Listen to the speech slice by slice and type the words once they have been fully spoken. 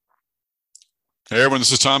Hey everyone,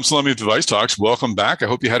 this is Tom Salemi of Device Talks. Welcome back. I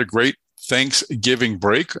hope you had a great Thanksgiving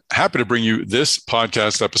break. Happy to bring you this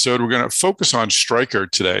podcast episode. We're going to focus on Stryker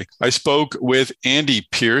today. I spoke with Andy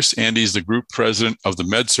Pierce. Andy's the group president of the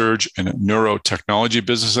MedSurg and Neurotechnology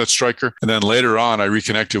business at Stryker. And then later on, I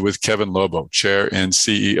reconnected with Kevin Lobo, chair and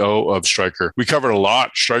CEO of Stryker. We covered a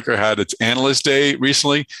lot. Stryker had its analyst day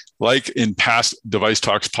recently, like in past Device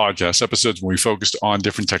Talks podcast episodes when we focused on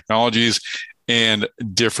different technologies and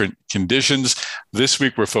different conditions. This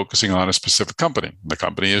week, we're focusing on a specific company. The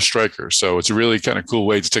company is Stryker. So it's a really kind of cool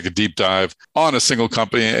way to take a deep dive on a single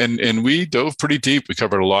company. And we dove pretty deep. We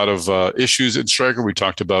covered a lot of issues in Stryker. We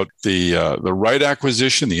talked about the right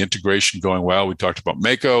acquisition, the integration going well. We talked about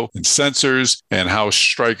Mako and sensors and how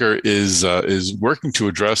Stryker is working to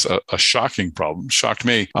address a shocking problem. Shocked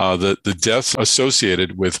me, the deaths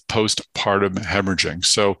associated with postpartum hemorrhaging.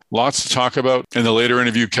 So lots to talk about. In the later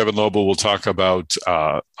interview, Kevin Lobo will talk about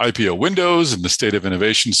IPO windows and the state of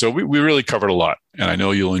innovation. So we really covered a lot. And I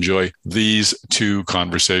know you'll enjoy these two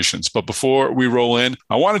conversations. But before we roll in,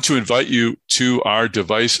 I wanted to invite you to our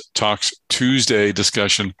Device Talks Tuesday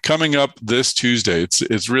discussion coming up this Tuesday.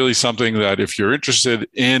 It's really something that if you're interested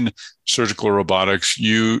in surgical robotics,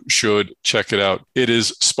 you should check it out. It is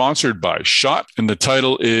sponsored by SCHOTT, and the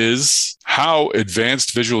title is How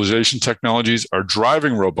Advanced Visualization Technologies Are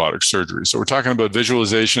Driving Robotic Surgery. So we're talking about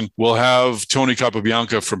visualization. We'll have Tony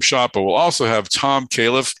Capobianco from SCHOTT, but we'll also have Tom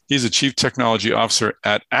Califf. He's a chief technology officer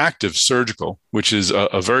at Active Surgical, which is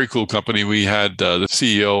a very cool company. We had the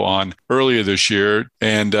CEO on earlier this year.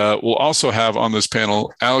 And we'll also have on this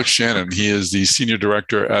panel Alex Shannon. He is the senior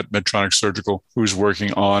director at Medtronic Surgical, who's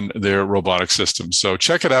working on their robotic system. So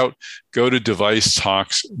check it out. Go to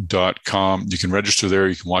devicetalks.com. You can register there.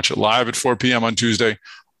 You can watch it live at 4 p.m. on Tuesday,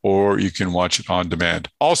 or you can watch it on demand.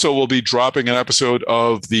 Also, we'll be dropping an episode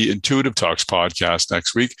of the Intuitive Talks podcast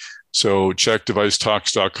next week. So check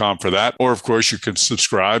devicetalks.com for that. Or, of course, you can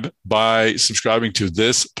subscribe by subscribing to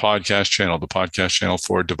this podcast channel, the podcast channel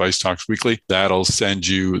for Device Talks Weekly. That'll send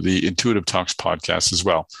you the Intuitive Talks podcast as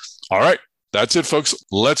well. All right. That's it, folks.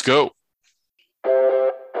 Let's go.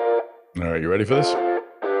 All right. You ready for this?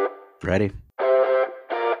 Ready.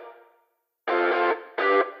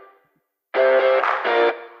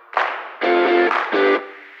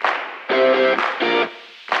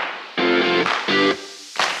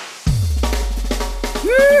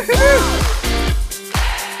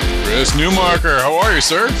 Chris Newmarker, how are you,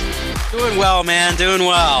 sir? Doing well, man. Doing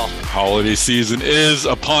well. Holiday season is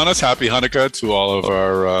upon us. Happy Hanukkah to all of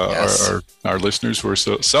our listeners who are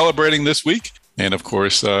celebrating this week. And of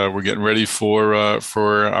course, we're getting ready for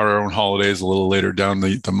our own hotels a little later down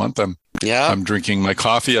the month. I'm drinking my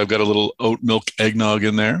coffee. I've got a little oat milk eggnog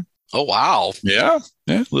in there. Oh wow! Yeah,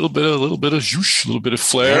 a little bit of zhoosh, a little bit of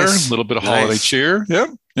flair, a little bit of holiday cheer. Yeah.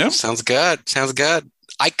 Sounds good.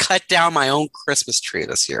 I cut down my own Christmas tree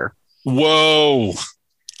this year. Whoa!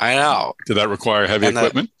 I know. Did that require heavy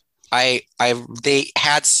equipment? They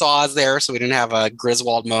had saws there, so we didn't have a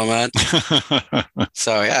Griswold moment.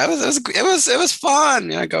 So yeah, it was fun.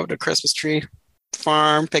 Go to Christmas tree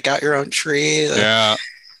farm, pick out your own tree. Yeah.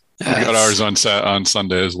 We got ours on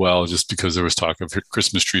Sunday as well, just because there was talk of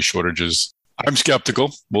Christmas tree shortages. I'm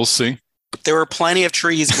skeptical. We'll see. There were plenty of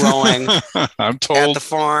trees growing. I'm told at the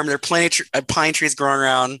farm. There are plenty of pine trees growing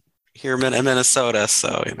around here in Minnesota.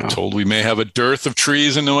 So I'm told we may have a dearth of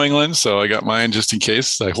trees in New England. So I got mine just in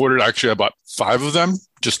case. I bought 5 of them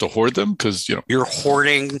just to hoard them because you're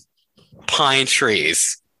hoarding pine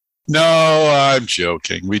trees. No, I'm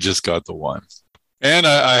joking. We just got the one. And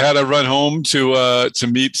I had to run home to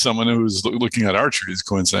meet someone who was looking at our trees,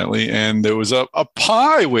 coincidentally, and there was a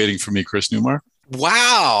pie waiting for me, Chris Newmark.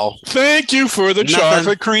 Wow! Thank you for the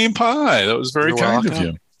chocolate cream pie. That was very kind of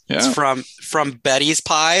you. Yeah, it's from Betty's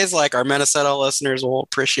Pies. Like our Minnesota listeners will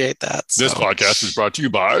appreciate that. So. This podcast is brought to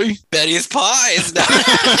you by Betty's Pies.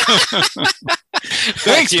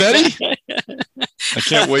 Thanks, Betty. I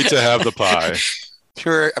can't wait to have the pie.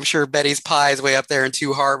 I'm sure Betty's Pies way up there in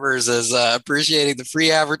Two Harbors is appreciating the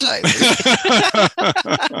free advertising.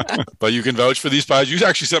 But you can vouch for these pies. You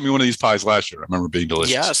actually sent me one of these pies last year. I remember being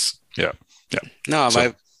delicious. Yes. Yeah. No,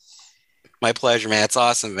 my pleasure, man. It's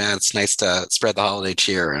awesome, man. It's nice to spread the holiday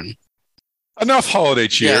cheer and enough holiday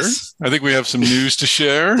cheer. Yes. I think we have some news to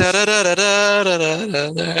share.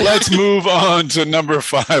 Let's move on to number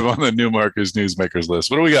 5 on the Newmarker's Newsmakers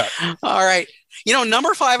list. What do we got? All right.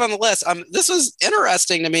 Number 5 on the list. This was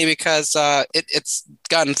interesting to me because it's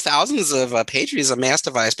gotten thousands of page views on Mass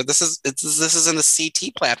Device, but this is in the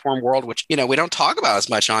CT platform world, which we don't talk about as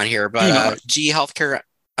much on here. But GE Healthcare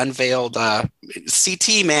unveiled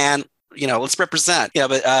CT, man. let's represent.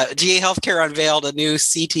 But GE Healthcare unveiled a new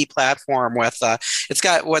CT platform with it's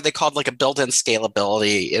got what they called like a built-in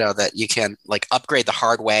scalability, that you can like upgrade the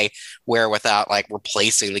hard way without like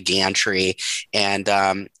replacing the gantry. And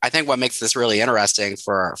I think what makes this really interesting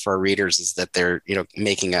for readers is that they're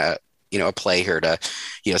making a play here to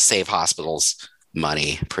save hospitals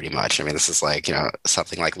money pretty much. I mean, this is like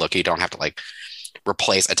something like, look, you don't have to like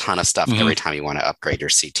replace a ton of stuff every time you want to upgrade your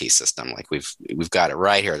CT system. Like we've got it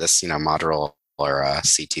right here, this modular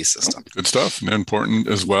CT system. Good stuff, and important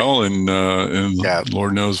as well. And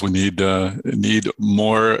Lord knows we need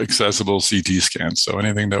more accessible CT scans. So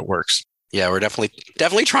anything that works. Yeah, we're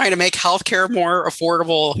definitely trying to make healthcare more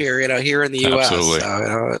affordable here, here in the U.S. Absolutely.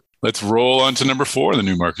 So, let's roll on to number 4 of the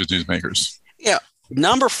new Market Newsmakers. Yeah.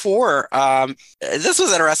 Number 4, this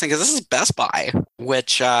was interesting because this is Best Buy,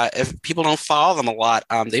 which if people don't follow them a lot,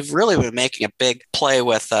 they've really been making a big play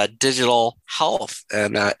with digital health.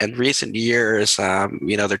 And in recent years,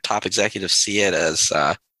 their top executives see it as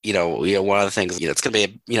one of the things, it's going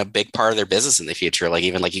to be a big part of their business in the future. Like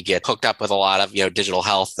even like you get hooked up with a lot of, digital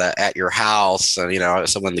health at your house, and,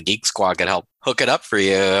 someone the Geek Squad could help hook it up for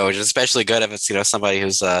you, which is especially good if it's, somebody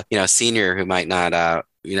who's a senior who might not,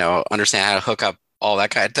 understand how to hook up all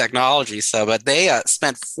that kind of technology. So, but they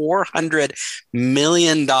spent $400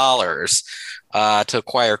 million to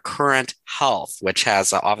acquire Current Health, which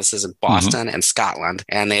has offices in Boston and Scotland.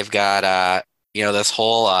 And they've got, this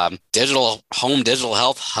whole digital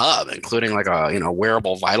health hub, including like a,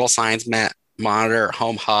 wearable vital signs monitor,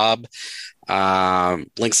 home hub,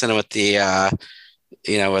 links in with the,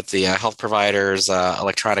 with the health providers,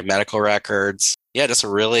 electronic medical records. Yeah, just a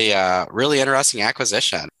really, really interesting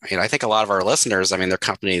acquisition. I think a lot of our listeners, their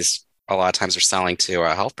companies a lot of times are selling to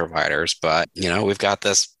health providers, but we've got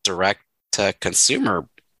this direct to consumer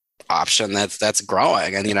option that's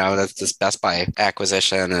growing, and this Best Buy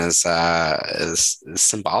acquisition is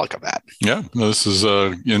symbolic of that. Yeah, this is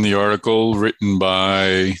in the article written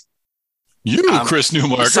by you, Chris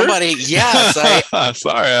Newmarker. Somebody, yes.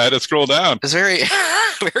 Sorry, I had to scroll down. It's very,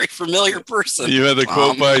 very familiar person. You had the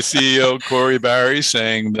quote by CEO Corey Barry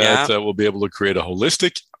saying that we'll be able to create a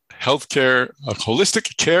holistic care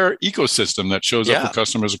ecosystem that shows up for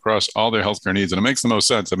customers across all their healthcare needs. And it makes the most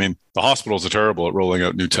sense. The hospitals are terrible at rolling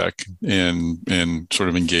out new tech and sort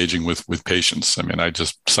of engaging with patients. I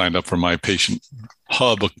just signed up for my patient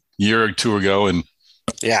hub a year or two ago, and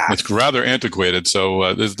it's rather antiquated.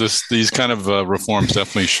 So these kind of reforms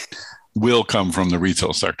definitely will come from the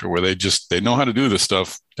retail sector, where they know how to do this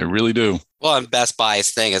stuff. They really do. Well, and Best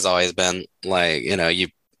Buy's thing has always been like,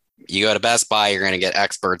 you go to Best Buy, you're going to get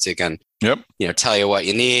experts who can, tell you what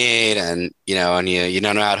you need, and and you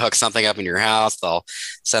don't know how to hook something up in your house, they'll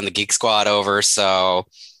send the Geek Squad over. So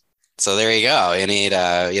there you go. You need,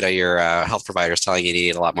 your health providers telling you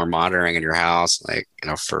need a lot more monitoring in your house, like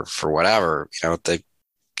for whatever, that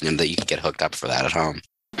you can get hooked up for that at home.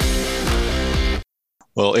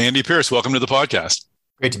 Well, Andy Pierce, welcome to the podcast.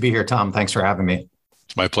 Great to be here, Tom. Thanks for having me.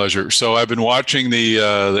 It's my pleasure. So I've been watching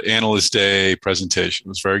the Analyst Day presentation. It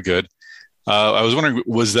was very good. I was wondering,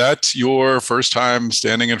 was that your first time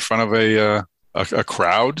standing in front of a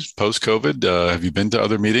crowd post-COVID? Have you been to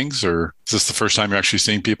other meetings, or is this the first time you're actually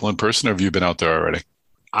seeing people in person, or have you been out there already?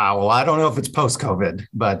 Well, I don't know if it's post-COVID,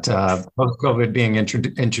 but post-COVID being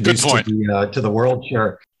introduced to the world,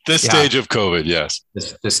 sure. This stage of COVID, yes.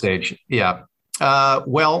 This stage, yeah.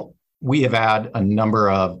 Well, we have had a number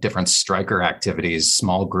of different Stryker activities,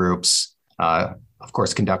 small groups, of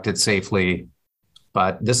course, conducted safely.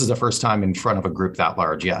 But this is the first time in front of a group that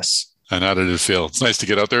large, yes. And how did it feel? It's nice to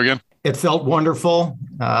get out there again. It felt wonderful.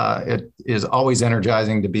 It is always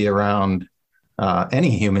energizing to be around any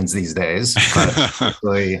humans these days, but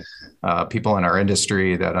particularly people in our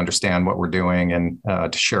industry that understand what we're doing, and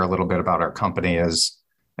to share a little bit about our company is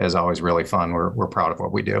always really fun. We're proud of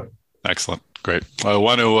what we do. Excellent. Great. I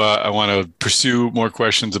want to pursue more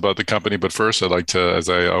questions about the company, but first I'd like to, as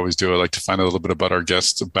I always do, I'd like to find a little bit about our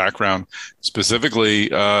guest's background. Specifically,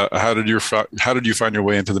 how did you find your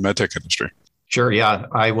way into the medtech industry? Sure. Yeah,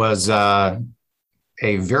 I was a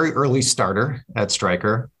very early starter at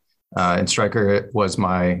Stryker. And Stryker was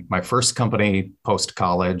my first company post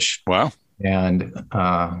college. Wow. And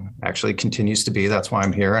actually continues to be. That's why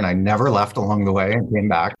I'm here. And I never left along the way and came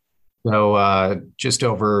back. So just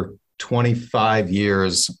over 25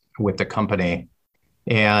 years with the company.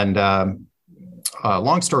 And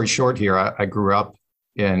long story short here, I grew up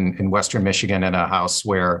in Western Michigan in a house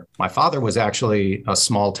where my father was actually a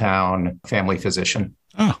small town family physician.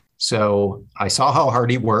 Oh. So I saw how hard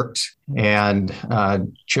he worked and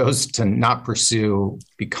chose to not pursue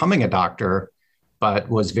becoming a doctor, but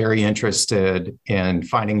was very interested in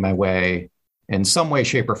finding my way in some way,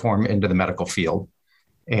 shape, or form into the medical field.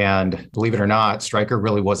 And believe it or not, Stryker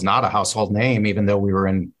really was not a household name, even though we were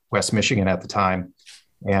in West Michigan at the time,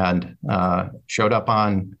 and showed up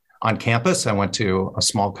on campus. I went to a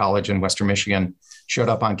small college in Western Michigan, showed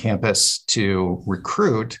up on campus to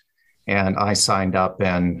recruit, and I signed up.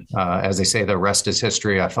 And as they say, the rest is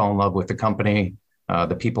history. I fell in love with the company,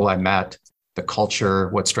 the people I met, the culture,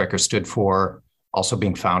 what Stryker stood for, also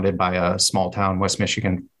being founded by a small town West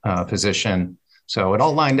Michigan physician. So it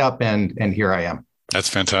all lined up, and here I am. That's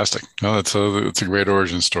fantastic. No, it's a great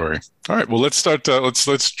origin story. All right, well, let's start.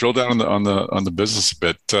 Let's drill down on the business a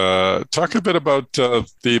bit. Talk a bit about the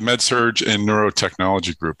MedSurg and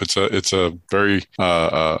Neurotechnology Group. It's a very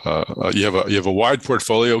you have a wide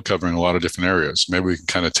portfolio covering a lot of different areas. Maybe we can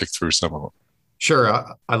kind of tick through some of them. Sure.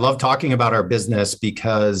 I love talking about our business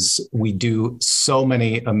because we do so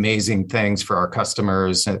many amazing things for our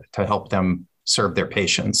customers to help them serve their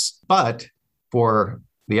patients. But for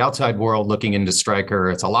the outside world looking into Stryker,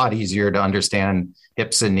 it's a lot easier to understand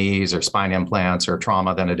hips and knees or spine implants or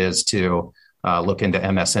trauma than it is to look into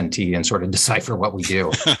MSNT and sort of decipher what we do.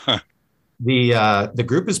 The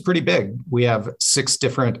group is pretty big. We have 6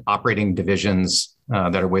 different operating divisions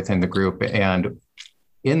that are within the group. And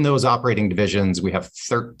in those operating divisions, we have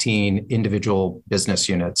 13 individual business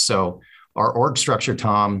units. So our org structure,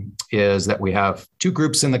 Tom, is that we have 2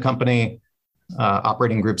 groups in the company,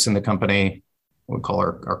 operating groups in the company. We call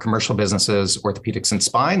our commercial businesses, orthopedics and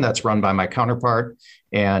spine, that's run by my counterpart,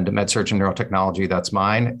 and MedSurg and Neurotechnology, that's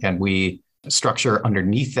mine. And we structure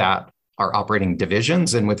underneath that our operating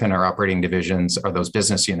divisions, and within our operating divisions are those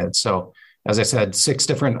business units. So as I said, 6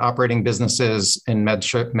 different operating businesses in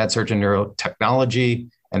MedSurg and Neurotechnology,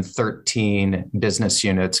 and 13 business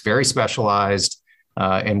units, very specialized.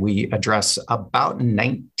 And we address about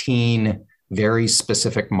 19 very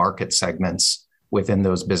specific market segments within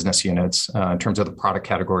those business units in terms of the product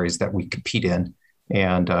categories that we compete in.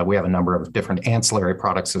 And we have a number of different ancillary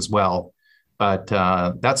products as well. But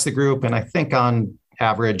that's the group. And I think on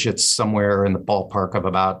average, it's somewhere in the ballpark of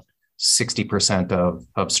about 60%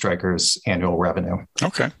 of Stryker's annual revenue.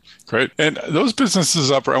 Okay, great. And those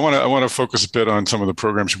businesses I want to focus a bit on some of the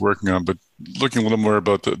programs you're working on, but looking a little more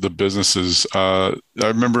about the businesses. I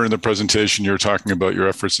remember in the presentation you were talking about your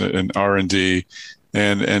efforts in R&D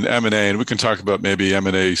and M&A, and we can talk about maybe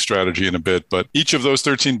M&A strategy in a bit, but each of those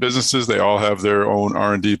 13 businesses, they all have their own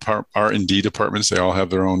R&D departments. They all have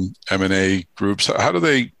their own M&A groups. How do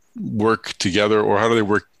they work together, or how do they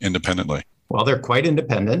work independently? Well, they're quite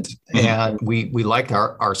independent, and we like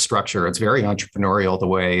our structure. It's very entrepreneurial the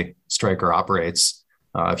way Stryker operates.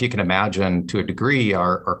 If you can imagine, to a degree,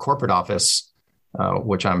 our corporate office,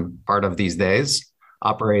 which I'm part of these days,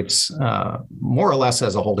 operates more or less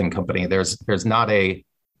as a holding company. There's not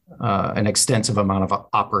an extensive amount of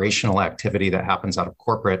operational activity that happens out of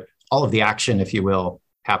corporate. All of the action, if you will,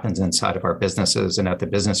 happens inside of our businesses and at the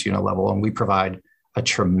business unit level. And we provide a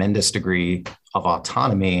tremendous degree of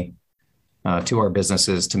autonomy to our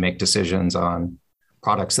businesses to make decisions on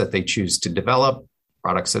products that they choose to develop,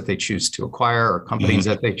 products that they choose to acquire, or companies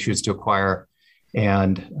that they choose to acquire.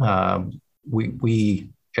 And we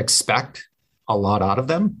expect a lot out of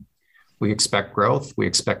them. We expect growth. We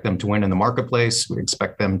expect them to win in the marketplace. We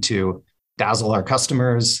expect them to dazzle our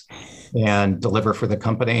customers and deliver for the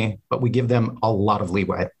company, but we give them a lot of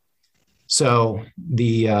leeway. So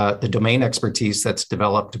the domain expertise that's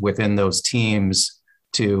developed within those teams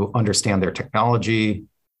to understand their technology,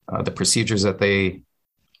 the procedures that they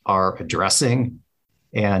are addressing,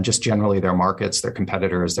 and just generally their markets, their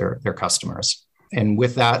competitors, their customers. And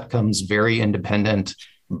with that comes very independent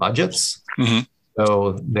budgets.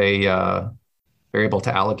 So they're able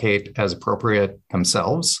to allocate as appropriate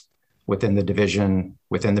themselves within the division,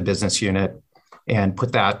 within the business unit, and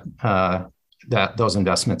put those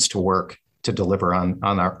investments to work to deliver on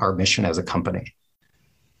our mission as a company.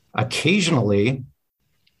 Occasionally,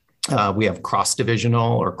 we have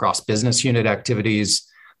cross-divisional or cross-business unit activities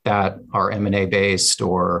that are M&A based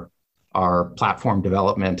or are platform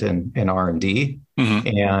development and R&D.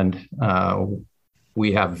 And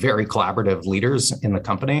we have very collaborative leaders in the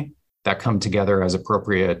company that come together as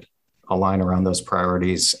appropriate, align around those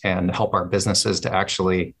priorities, and help our businesses to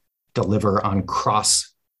actually deliver on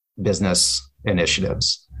cross-business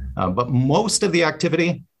initiatives. But most of the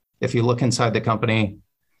activity, if you look inside the company,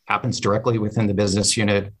 happens directly within the business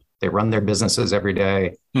unit. They run their businesses every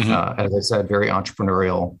day. As I said, very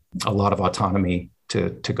entrepreneurial, a lot of autonomy to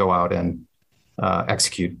go out and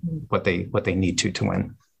execute what they need to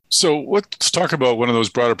win. So let's talk about one of those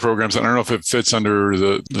broader programs. I don't know if it fits under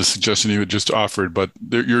the suggestion you had just offered, but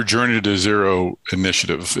your Journey to Zero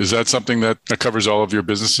initiative. Is that something that covers all of your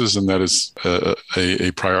businesses and that is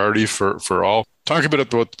a priority for all? Talk a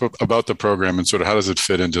bit about the program and sort of how does it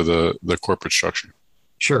fit into the corporate structure?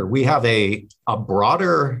 Sure. We have a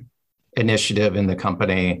broader initiative in the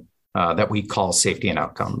company that we call Safety and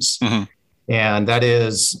Outcomes. Mm-hmm. And that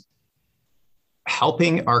is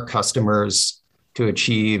helping our customers to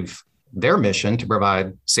achieve their mission to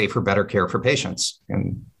provide safer, better care for patients.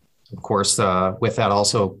 And of course, with that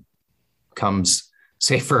also comes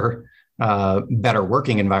safer, better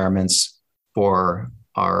working environments for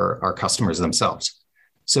our customers themselves.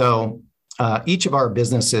 So each of our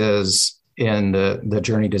businesses in the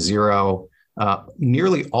Journey to Zero,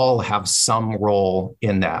 nearly all have some role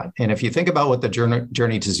in that. And if you think about what the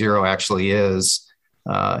Journey to Zero actually is,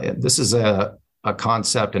 this is a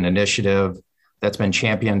concept, an initiative that's been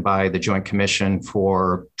championed by the Joint Commission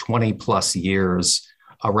for 20 plus years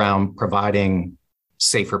around providing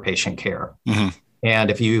safer patient care. Mm-hmm. And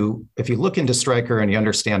if you look into Stryker and you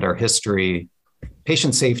understand our history,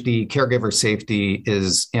 patient safety, caregiver safety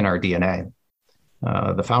is in our DNA.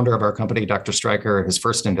 The founder of our company, Dr. Stryker, his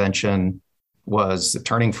first invention was the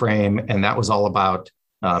turning frame, and that was all about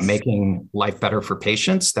making life better for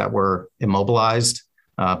patients that were immobilized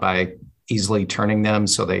by easily turning them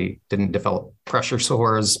so they didn't develop pressure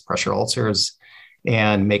sores, pressure ulcers,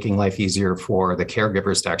 and making life easier for the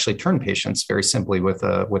caregivers to actually turn patients very simply with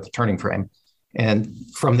a turning frame. And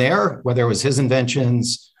from there, whether it was his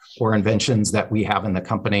inventions or inventions that we have in the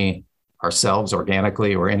company ourselves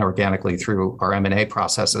organically or inorganically through our M&A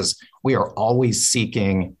processes, we are always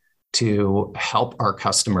seeking to help our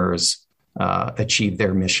customers achieve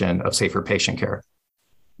their mission of safer patient care.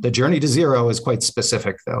 The Journey to Zero is quite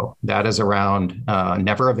specific, though. That is around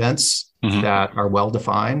never events mm-hmm. that are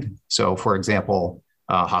well-defined. So, for example,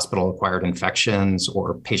 hospital-acquired infections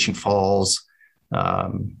or patient falls,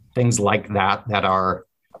 things like that our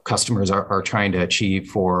customers are trying to achieve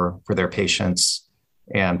for their patients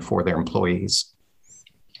and for their employees.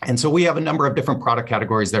 And so we have a number of different product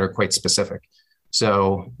categories that are quite specific.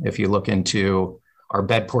 So if you look into our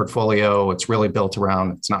bed portfolio, it's really built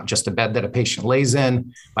around, it's not just a bed that a patient lays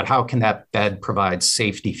in, but how can that bed provide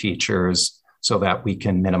safety features so that we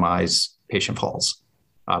can minimize patient falls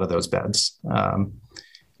out of those beds.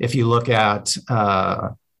 If you look at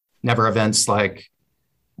never events like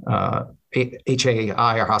HAI,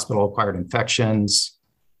 or hospital-acquired infections,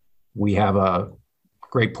 we have a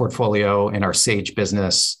great portfolio in our Sage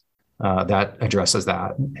business that addresses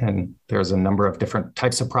that. And there's a number of different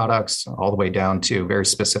types of products, all the way down to very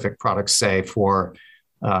specific products, say, for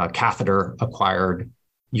catheter-acquired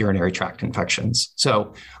urinary tract infections.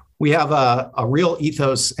 So we have a real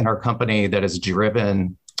ethos in our company that is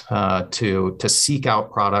driven to seek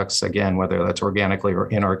out products, again, whether that's organically or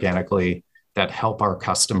inorganically, that help our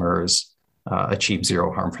customers achieve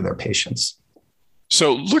zero harm for their patients.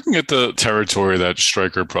 So looking at the territory that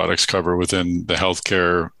Stryker products cover within the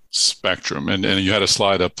healthcare spectrum, and you had a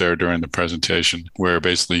slide up there during the presentation where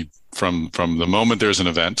basically from the moment there's an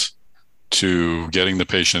event to getting the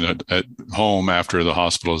patient at home after the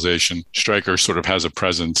hospitalization, Stryker sort of has a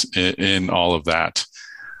presence in all of that.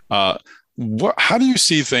 How do you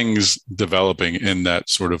see things developing in that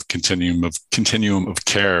sort of continuum of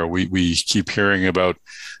care? We keep hearing about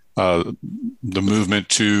the movement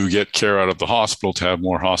to get care out of the hospital, to have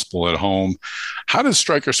more hospital at home. How does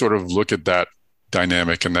Stryker sort of look at that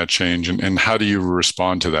dynamic and that change, and how do you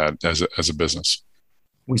respond to that as a business?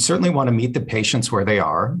 We certainly want to meet the patients where they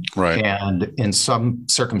are, right? And in some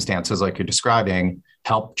circumstances, like you're describing,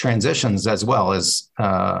 help transitions as well as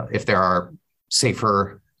if there are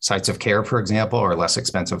safer sites of care, for example, or less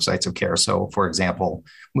expensive sites of care. So, for example,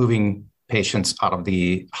 moving patients out of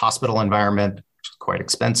the hospital environment, which is quite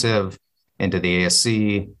expensive, into the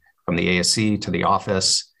ASC, from the ASC to the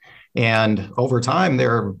office. And over time,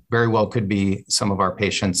 there very well could be some of our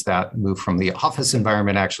patients that move from the office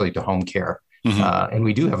environment actually to home care. Mm-hmm. And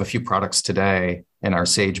we do have a few products today in our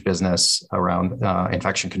Sage business around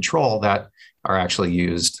infection control that are actually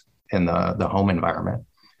used in the home environment.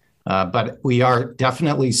 But we are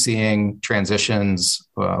definitely seeing transitions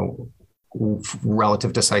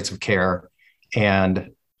relative to sites of care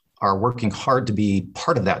and are working hard to be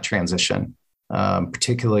part of that transition,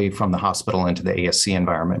 particularly from the hospital into the ASC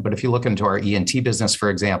environment. But if you look into our ENT business,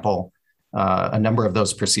 for example, a number of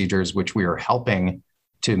those procedures which we are helping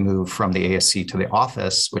to move from the ASC to the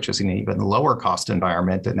office, which is an even lower cost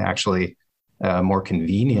environment and actually more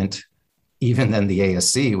convenient even than the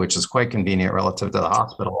ASC, which is quite convenient relative to the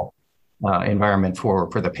hospital environment for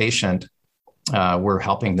the patient. we're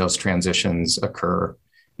helping those transitions occur.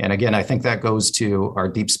 And again, I think that goes to our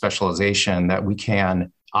deep specialization that we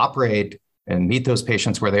can operate and meet those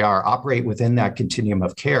patients where they are, operate within that continuum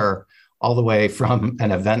of care, all the way from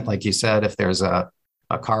an event, like you said, if there's a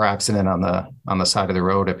car accident on the side of the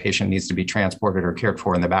road, a patient needs to be transported or cared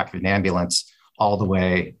for in the back of an ambulance, all the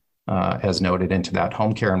way, as noted, into that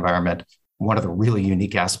home care environment. One of the really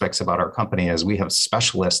unique aspects about our company is we have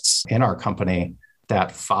specialists in our company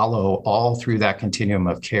that follow all through that continuum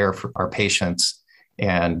of care for our patients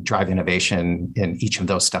and drive innovation in each of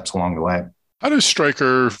those steps along the way. How does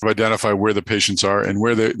Stryker identify where the patients are and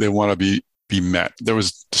where they want to be met? There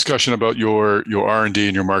was discussion about your R&D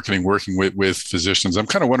and your marketing working with physicians. I'm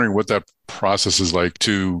kind of wondering what that process is like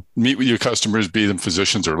to meet with your customers, be them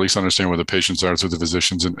physicians, or at least understand where the patients are through the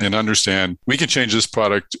physicians and understand we can change this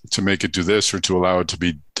product to make it do this or to allow it to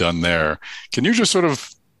be done there. Can you just sort of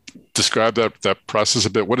describe that process a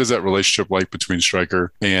bit? What is that relationship like between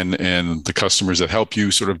Stryker and the customers that help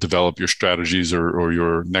you sort of develop your strategies or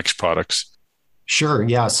your next products? Sure.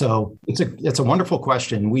 Yeah. So it's a wonderful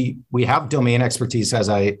question. We have domain expertise, as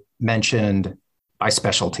I mentioned, by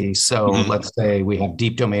specialty. So let's say we have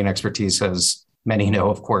deep domain expertise, as many know,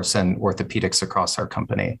 of course, in orthopedics across our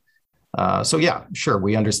company. So yeah, sure.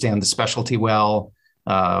 We understand the specialty well.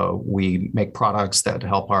 We make products that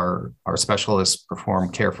help our specialists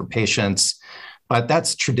perform care for patients. But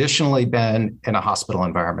that's traditionally been in a hospital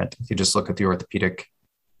environment. If you just look at the orthopedic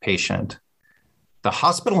patient, the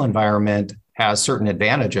hospital environment has certain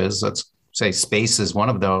advantages. Let's say space is one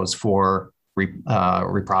of those for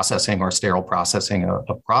reprocessing or sterile processing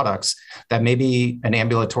of products that maybe an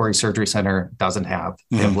ambulatory surgery center doesn't have.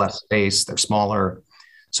 They have less space, they're smaller.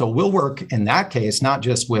 So we'll work in that case, not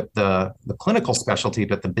just with the clinical specialty,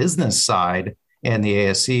 but the business side and the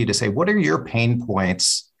ASC to say, what are your pain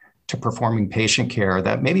points to performing patient care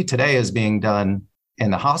that maybe today is being done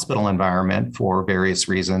in the hospital environment for various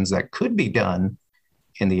reasons that could be done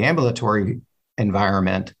in the ambulatory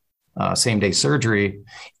environment, same-day surgery,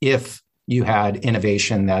 if you had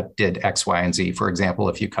innovation that did X, Y, and Z. For example,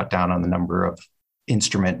 if you cut down on the number of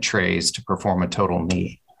instrument trays to perform a total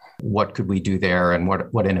knee, what could we do there? And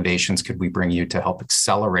what innovations could we bring you to help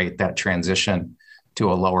accelerate that transition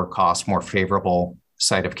to a lower cost, more favorable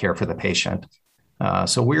site of care for the patient?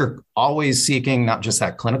 So we're always seeking not just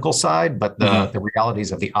that clinical side, but the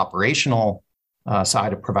realities of the operational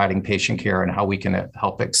side of providing patient care and how we can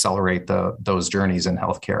help accelerate those journeys in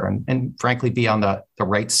healthcare and frankly, be on the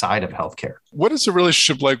right side of healthcare. What is the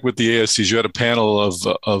relationship like with the ASCs? You had a panel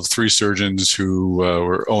of three surgeons who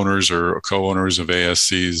were owners or co-owners of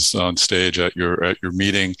ASCs on stage at your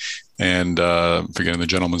meeting. And I'm forgetting the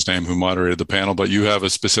gentleman's name who moderated the panel, but you have a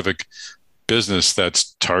specific business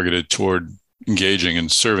that's targeted toward engaging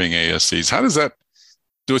and serving ASCs. How does that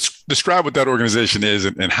describe what that organization is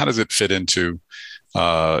and how does it fit into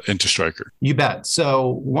Stryker? You bet. So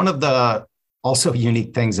one of the also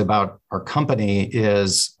unique things about our company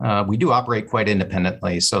is we do operate quite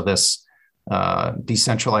independently. So this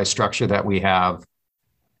decentralized structure that we have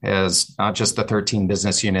is not just the 13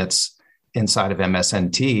 business units inside of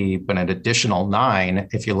MSNT, but an additional 9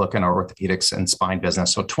 if you look in our orthopedics and spine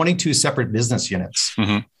business. So 22 separate business units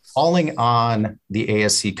falling on the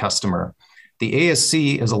ASC customer. The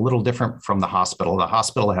ASC is a little different from the hospital. The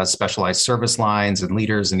hospital has specialized service lines and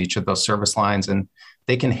leaders in each of those service lines, and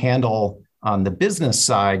they can handle on the business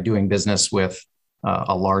side doing business with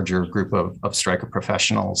a larger group of Stryker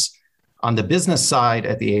professionals. On the business side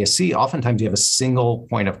at the ASC, oftentimes you have a single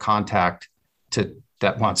point of contact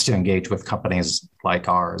that wants to engage with companies like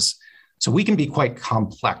ours. So we can be quite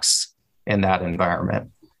complex in that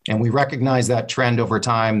environment. And we recognize that trend over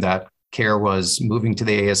time that care was moving to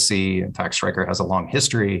the ASC. In fact, Stryker has a long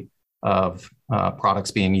history of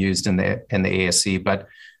products being used in the ASC. But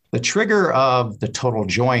the trigger of the total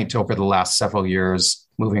joint over the last several years,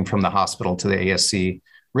 moving from the hospital to the ASC,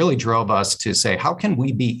 really drove us to say, how can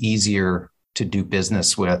we be easier to do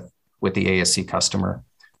business with the ASC customer?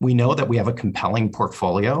 We know that we have a compelling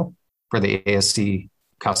portfolio for the ASC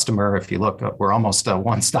customer. If you look, we're almost a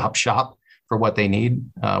one-stop shop for what they need,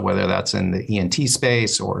 whether that's in the ENT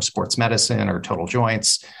space or sports medicine or total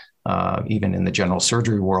joints, even in the general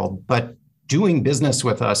surgery world. But doing business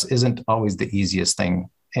with us isn't always the easiest thing.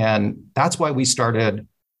 And that's why we started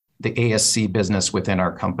the ASC business within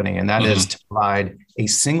our company. And that is to provide a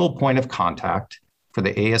single point of contact for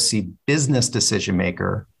the ASC business decision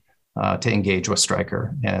maker to engage with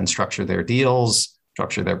Stryker and structure their deals,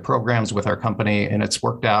 structure their programs with our company. And it's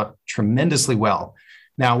worked out tremendously well.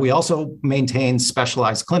 Now, we also maintain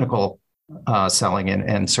specialized clinical selling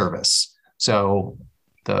and service. So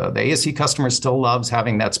the ASC customer still loves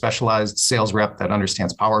having that specialized sales rep that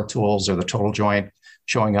understands power tools or the total joint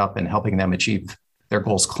showing up and helping them achieve their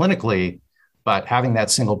goals clinically. But having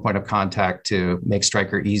that single point of contact to make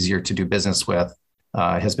Stryker easier to do business with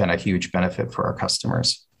has been a huge benefit for our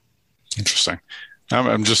customers. Interesting.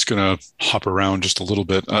 I'm just going to hop around just a little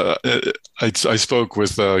bit. I spoke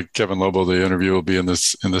with Kevin Lobo. The interview will be in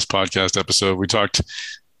this podcast episode. We talked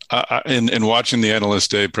in watching the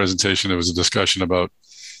Analyst Day presentation. There was a discussion about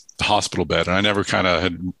the hospital bed, and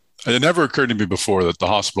it never occurred to me before that the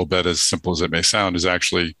hospital bed, as simple as it may sound, is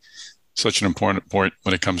actually such an important point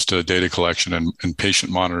when it comes to data collection and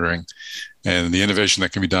patient monitoring, and the innovation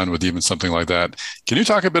that can be done with even something like that. Can you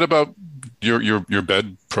talk a bit about your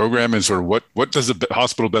bed program and sort of what does the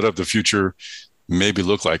hospital bed of the future maybe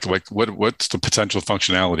look like? Like what's the potential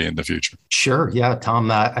functionality in the future? Sure. Yeah,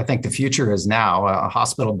 Tom, I think the future is now. A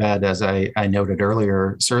hospital bed, as I noted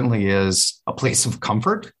earlier, certainly is a place of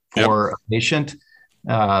comfort for a patient.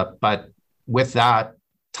 But with that,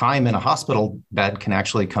 time in a hospital bed can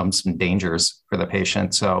actually come some dangers for the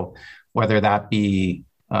patient. So whether that be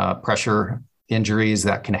pressure injuries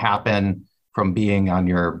that can happen from being on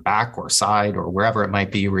your back or side or wherever it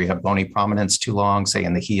might be, where you have bony prominence too long, say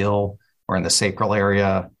in the heel or in the sacral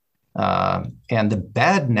area. And the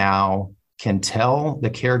bed now can tell the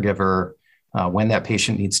caregiver when that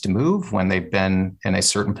patient needs to move, when they've been in a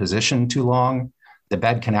certain position too long. The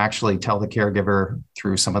bed can actually tell the caregiver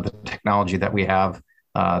through some of the technology that we have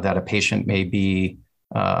that a patient may be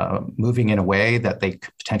moving in a way that they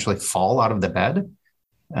could potentially fall out of the bed.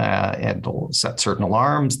 And it'll set certain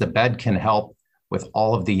alarms. The bed can help with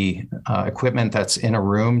all of the equipment that's in a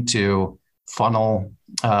room to funnel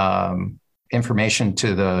information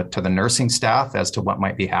to the nursing staff as to what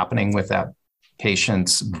might be happening with that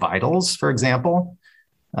patient's vitals, for example.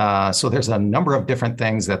 So there's a number of different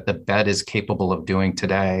things that the bed is capable of doing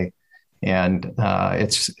today. And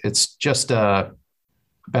it's just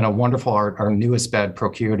been a wonderful, our newest bed,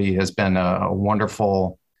 ProCuity, has been a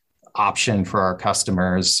wonderful option for our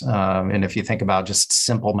customers. And if you think about just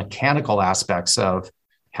simple mechanical aspects of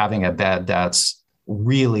having a bed that's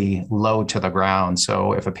really low to the ground.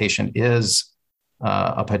 So if a patient is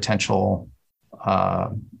a potential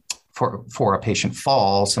for a patient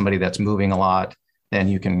fall, somebody that's moving a lot, then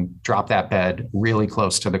you can drop that bed really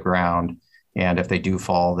close to the ground. And if they do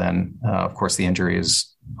fall, then of course the injury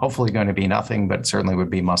is hopefully going to be nothing, but it certainly would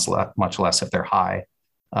be much less if they're high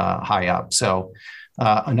up. So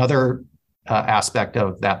another aspect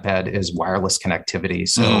of that bed is wireless connectivity.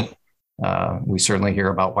 So we certainly hear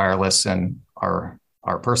about wireless in our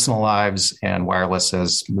personal lives, and wireless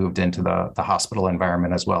has moved into the hospital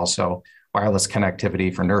environment as well. So wireless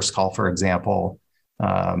connectivity for nurse call, for example,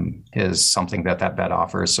 is something that bed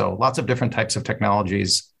offers. So lots of different types of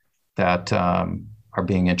technologies that are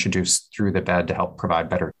being introduced through the bed to help provide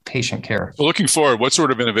better patient care. Well, looking forward, what sort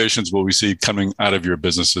of innovations will we see coming out of your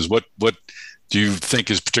businesses? What do you think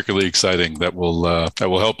is particularly exciting that will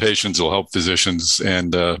help patients, will help physicians,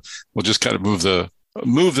 and will just kind of move the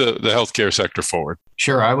healthcare sector forward?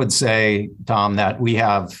 Sure. I would say, Tom, that we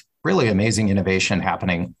have really amazing innovation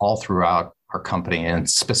happening all throughout our company, and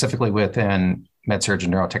specifically within MedSurg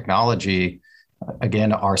and Neurotechnology.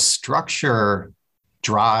 Again, our structure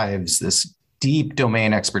drives this deep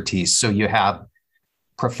domain expertise. So you have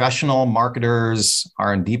professional marketers,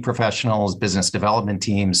 R&D professionals, business development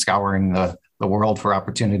teams scouring the world for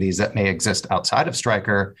opportunities that may exist outside of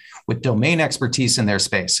Stryker with domain expertise in their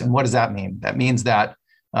space. And what does that mean? That means that,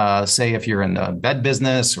 say, if you're in the bed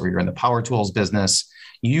business or you're in the power tools business,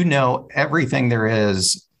 you know everything there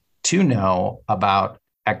is to know about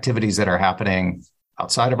activities that are happening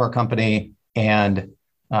outside of our company. And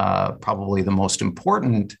probably the most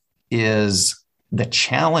important is the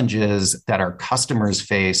challenges that our customers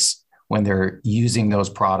face when they're using those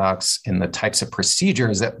products and the types of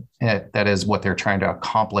procedures that is what they're trying to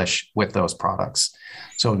accomplish with those products.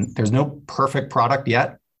 So there's no perfect product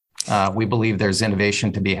yet. We believe there's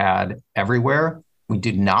innovation to be had everywhere. We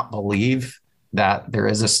do not believe that there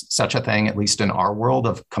is such a thing, at least in our world,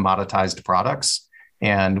 of commoditized products.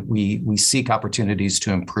 And we seek opportunities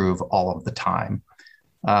to improve all of the time.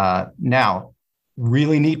 Now,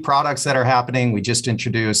 really neat products that are happening. We just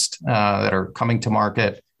introduced that are coming to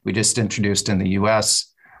market. We just introduced in the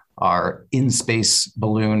US our in-space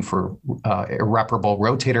balloon for irreparable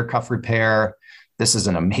rotator cuff repair. This is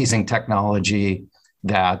an amazing technology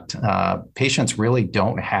that patients really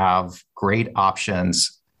don't have great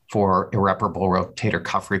options for irreparable rotator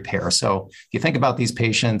cuff repair. So if you think about these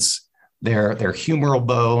patients, their humeral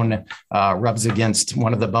bone rubs against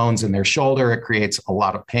one of the bones in their shoulder. It creates a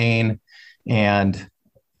lot of pain. And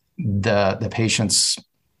the patients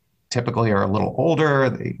typically are a little older.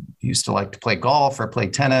 They used to like to play golf or play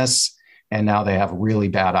tennis, and now they have really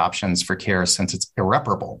bad options for care since it's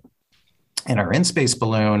irreparable. And our in-space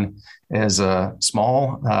balloon is a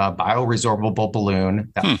small bioresorbable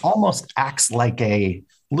balloon that almost acts like a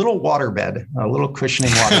little waterbed, a little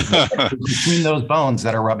cushioning waterbed between those bones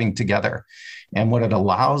that are rubbing together. And what it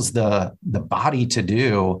allows the body to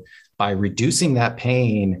do by reducing that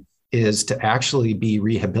pain is to actually be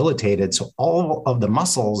rehabilitated. So all of the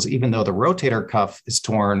muscles, even though the rotator cuff is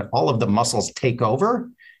torn, all of the muscles take over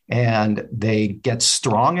and they get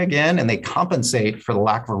strong again, and they compensate for the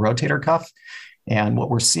lack of a rotator cuff. And what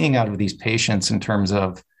we're seeing out of these patients in terms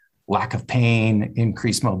of lack of pain,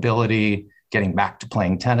 increased mobility, getting back to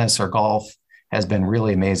playing tennis or golf has been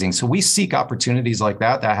really amazing. So we seek opportunities like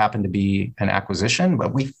that happen to be an acquisition,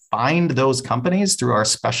 but we find those companies through our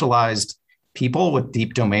specialized people with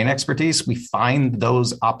deep domain expertise. We find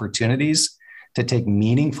those opportunities to take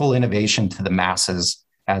meaningful innovation to the masses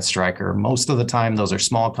at Stryker. Most of the time, those are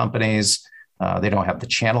small companies. They don't have the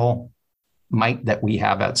channel might that we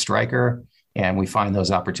have at Stryker. And we find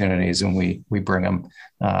those opportunities and we bring them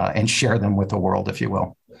and share them with the world, if you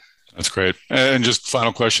will. That's great. And just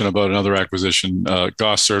final question about another acquisition,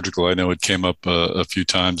 Gauss Surgical. I know it came up a few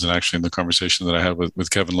times, and actually in the conversation that I had with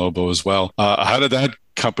Kevin Lobo as well. How did that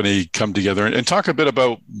company come together? And talk a bit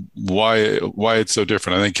about why it's so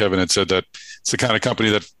different. I think Kevin had said that it's the kind of company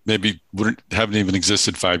that maybe haven't even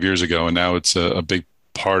existed 5 years ago, and now it's a big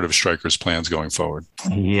part of Stryker's plans going forward.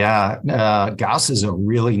 Yeah, Gauss is a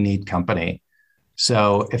really neat company.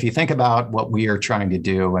 So if you think about what we are trying to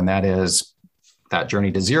do, and that is that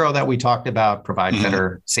journey to zero that we talked about, provide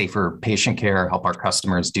better, safer patient care, help our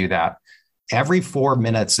customers do that. Every 4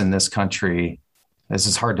 minutes in this country, this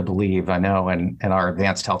is hard to believe, I know, in our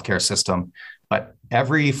advanced healthcare system, but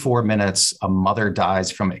every 4 minutes, a mother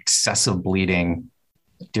dies from excessive bleeding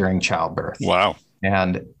during childbirth. Wow.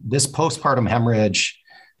 And this postpartum hemorrhage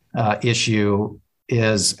issue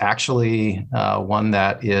is actually one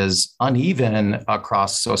that is uneven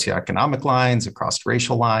across socioeconomic lines, across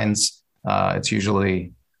racial lines. It's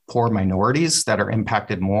usually poor minorities that are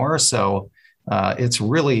impacted more. So it's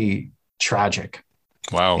really tragic.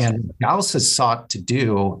 Wow. And Gauss has sought to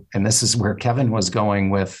do, and this is where Kevin was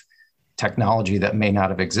going with technology that may not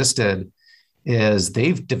have existed, is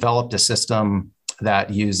they've developed a system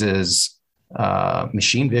that uses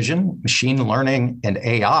machine vision, machine learning, and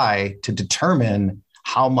AI to determine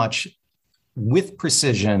how much, with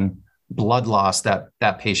precision, blood loss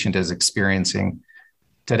that patient is experiencing.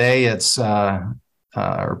 Today, it's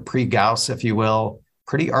pre-Gauss, if you will,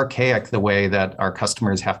 pretty archaic the way that our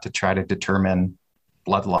customers have to try to determine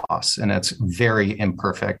blood loss, and it's very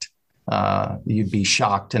imperfect. You'd be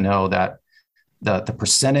shocked to know that the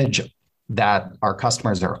percentage that our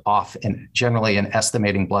customers are off and generally in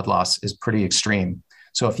estimating blood loss is pretty extreme.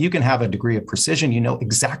 So if you can have a degree of precision, you know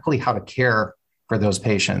exactly how to care for those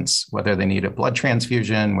patients, whether they need a blood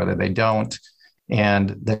transfusion, whether they don't.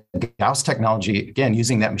 And the Gauss technology, again,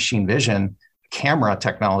 using that machine vision camera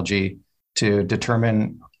technology to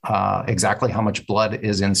determine exactly how much blood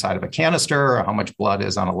is inside of a canister or how much blood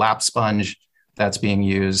is on a lap sponge that's being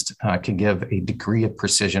used can give a degree of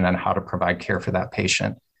precision on how to provide care for that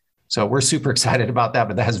patient. So we're super excited about that,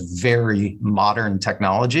 but that has very modern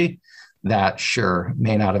technology that sure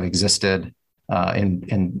may not have existed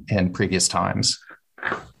in previous times.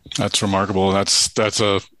 That's remarkable. That's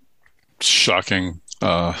a shocking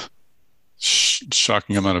amount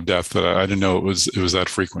of death that I didn't know it was that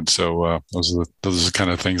frequent. So those are the kind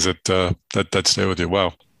of things that stay with you.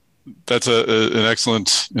 Wow. That's an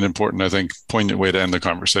excellent and important, I think, poignant way to end the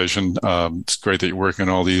conversation. It's great that you're working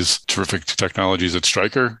on all these terrific technologies at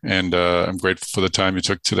Stryker, and I'm grateful for the time you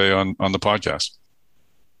took today on the podcast.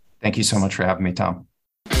 Thank you so much for having me, Tom.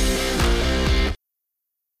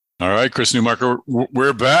 All right, Chris Newmarker,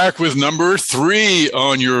 we're back with number 3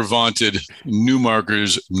 on your vaunted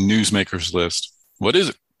Newmarker's Newsmakers list. What is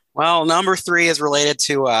it? Well, number 3 is related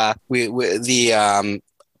to the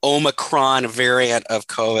Omicron variant of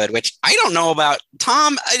COVID, which I don't know about.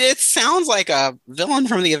 Tom, it sounds like a villain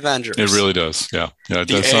from the Avengers. It really does. Yeah. It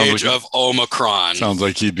does sound age of Omicron. Sounds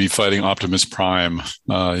like he'd be fighting Optimus Prime.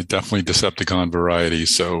 Definitely Decepticon variety.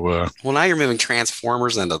 So, well, now you're moving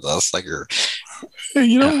Transformers into this. Like you're,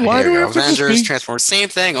 why do we have Avengers, Transformers, same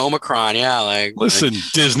thing. Omicron, yeah. Listen,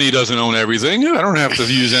 Disney doesn't own everything. I don't have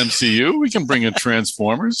to use MCU. We can bring in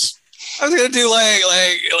Transformers. I was gonna do like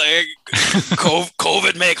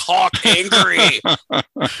COVID make Hawk angry.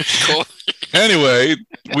 Anyway,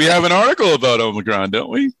 we have an article about Omicron, don't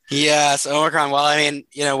we? Yes, Omicron. Well, I mean,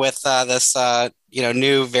 with this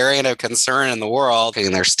new variant of concern in the world,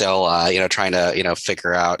 and they're still, trying to,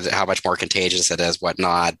 figure out how much more contagious it is,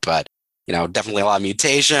 whatnot. But definitely a lot of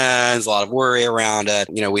mutations, a lot of worry around it.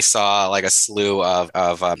 We saw like a slew of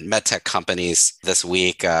medtech companies this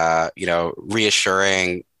week,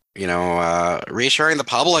 reassuring the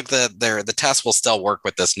public that the test will still work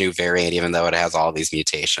with this new variant, even though it has all these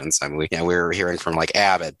mutations. I mean, we were hearing from like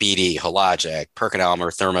Abbott, BD, Hologic,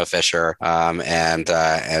 PerkinElmer, Thermo Fisher, and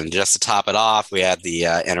just to top it off, we had the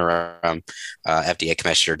interim FDA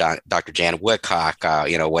Commissioner, Dr. Jan Woodcock,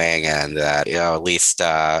 weighing in that at least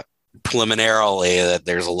preliminarily that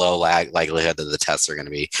there's a low likelihood that the tests are going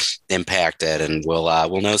to be impacted, and we'll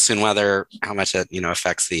know soon how much it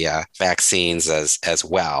affects the vaccines as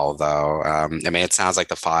well. Though it sounds like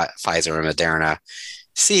the Pfizer and Moderna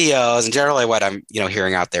CEOs, and generally what I'm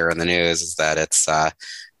hearing out there in the news is that it's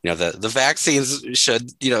the vaccines should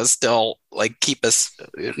still like keep us,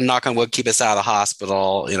 knock on wood, keep us out of the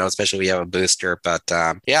hospital, especially if we have a booster. But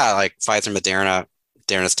like Pfizer,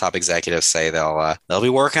 Moderna's top executives say they'll be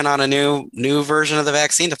working on a new version of the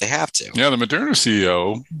vaccine if they have to. Yeah, the Moderna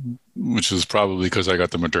CEO, which is probably because I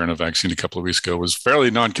got the Moderna vaccine a couple of weeks ago, was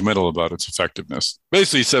fairly non-committal about its effectiveness.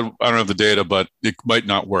 Basically, he said, I don't have the data, but it might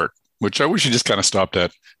not work, which I wish he just kind of stopped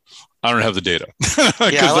at. I don't have the data.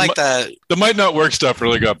 Yeah, I like that. The might not work stuff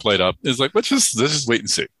really got played up. It's like, let's just wait and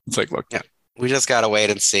see. It's like, look. Yeah, we just got to wait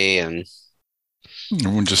and see. And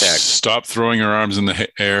everyone just stop throwing your arms in the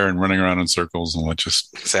air and running around in circles, and let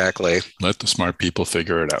the smart people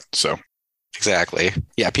figure it out. So exactly,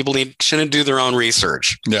 yeah, people shouldn't do their own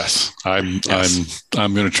research. Yes, I'm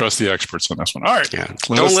going to trust the experts on this one. All right, yeah.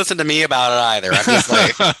 Don't listen to me about it either. I'm just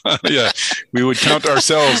like, yeah, we would count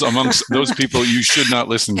ourselves amongst those people you should not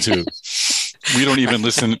listen to. We don't even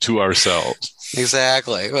listen to ourselves.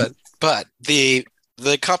 Exactly, but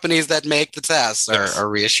the companies that make the tests are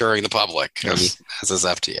reassuring the public, as is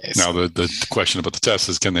FDA. Now, the question about the tests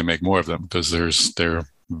is, can they make more of them? Because they're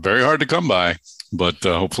very hard to come by, but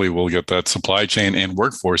hopefully we'll get that supply chain and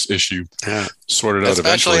workforce issue sorted out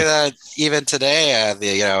eventually. Especially that even today,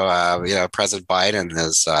 President Biden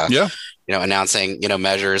is announcing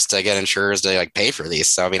measures to get insurers to like pay for these.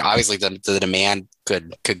 So I mean, obviously the demand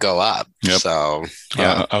could go up. Yep. So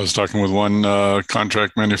I was talking with one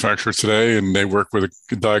contract manufacturer today, and they work with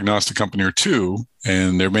a diagnostic company or two,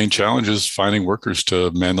 and their main challenge is finding workers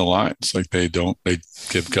to man the lines. Like they've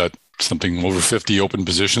got something over 50 open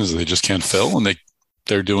positions that they just can't fill, and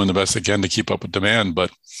they're doing the best they can to keep up with demand,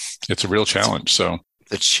 but it's a real challenge. So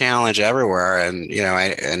the challenge everywhere, and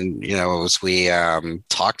as we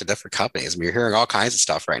talk to different companies, we're hearing all kinds of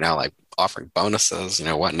stuff right now, like offering bonuses,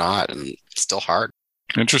 whatnot, and it's still hard.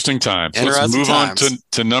 Interesting times. Let's move on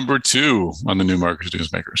to number 2 on the New Markets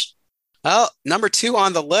Newsmakers. Well, number 2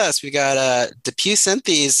 on the list, we got DePuy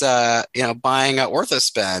Synthes, buying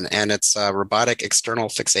OrthoSpin and its robotic external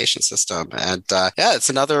fixation system, and it's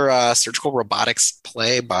another surgical robotics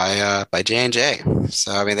play by J&J.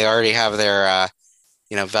 So I mean, they already have their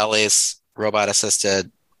VELYS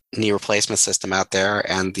robot-assisted knee replacement system out there,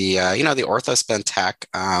 and the the OrthoSpin tech,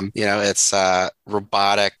 it's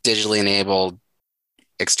robotic, digitally enabled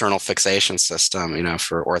external fixation system,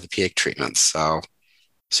 for orthopedic treatments. So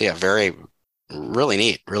yeah, really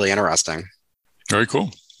neat, really interesting. Very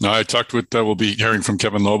cool. Now, I talked with, we'll be hearing from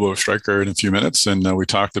Kevin Lobo of Stryker in a few minutes, and we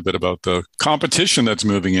talked a bit about the competition that's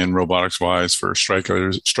moving in robotics-wise for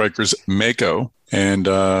Stryker's Mako,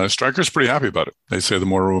 and Stryker's pretty happy about it. They say the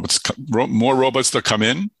more robots that come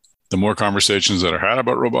in, the more conversations that are had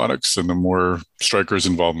about robotics, and the more Stryker's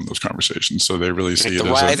involved in those conversations. So they really see it as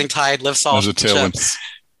the rising tide lifts all tailwind.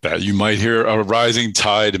 That you might hear a rising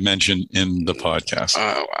tide mentioned in the podcast.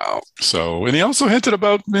 Oh, wow. So, and he also hinted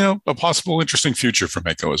about, a possible interesting future for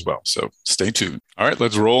Mako as well. So stay tuned. All right,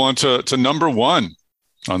 let's roll on to number 1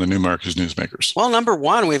 on the New Markets Newsmakers. Well, number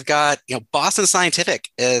 1, we've got, Boston Scientific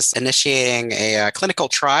is initiating a clinical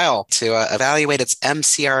trial to evaluate its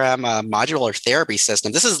MCRM modular therapy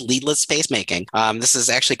system. This is leadless pacemaking. This is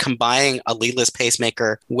actually combining a leadless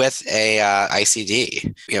pacemaker with a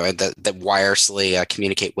ICD, that wirelessly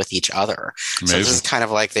communicate with each other. Amazing. So this is kind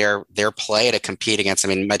of like their play to compete against. I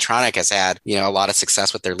mean, Medtronic has had, a lot of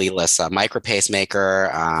success with their leadless micro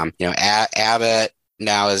pacemaker. Abbott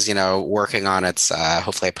now is, working on its,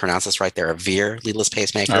 hopefully I pronounce this right there, Avere leadless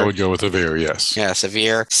pacemaker. I would go with Avere, yes. Yes,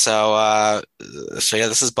 Avere. So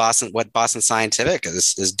this is what Boston Scientific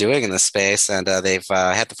is doing in this space. And they've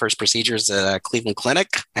had the first procedures at Cleveland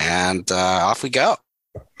Clinic, and off we go.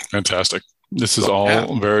 Fantastic. This is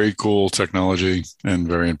all very cool technology and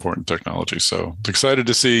very important technology. So excited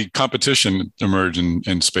to see competition emerge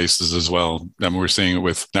in spaces as well. And we're seeing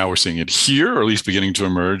it here, or at least beginning to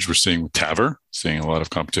emerge. We're seeing with TAVR, seeing a lot of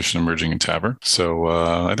competition emerging in TAVR. So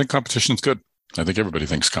I think competition is good. I think everybody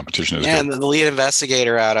thinks competition is good. And the lead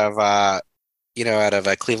investigator out of a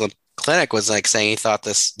Cleveland Clinic was like saying he thought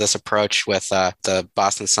this approach with the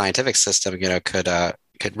Boston Scientific system,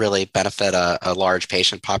 could really benefit a large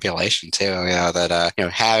patient population too.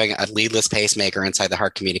 Having a leadless pacemaker inside the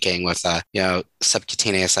heart communicating with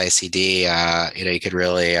subcutaneous ICD, you could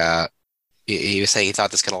really. He was saying he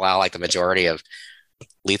thought this could allow like the majority of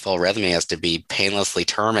lethal arrhythmias to be painlessly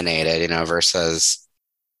terminated, versus,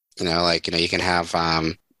 you can have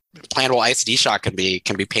implantable ICD shock can be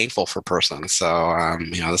painful for a person. So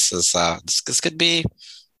this could be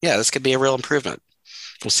a real improvement.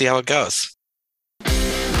 We'll see how it goes.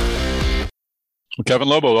 Well, Kevin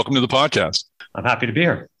Lobo, welcome to the podcast. I'm happy to be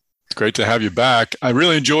here. It's great to have you back. I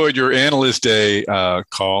really enjoyed your Analyst Day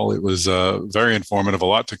call. It was very informative, a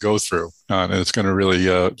lot to go through, and it's going to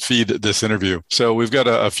really feed this interview. So we've got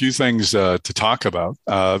a few things to talk about.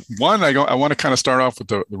 One, I want to kind of start off with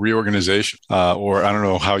the reorganization, or I don't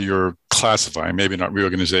know how you're classifying, maybe not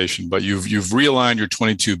reorganization, but you've realigned your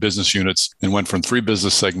 22 business units and went from 3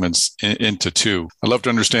 business segments into 2. I'd love to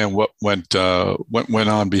understand what went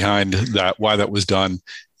on behind that, why that was done,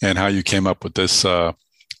 and how you came up with this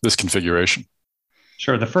configuration.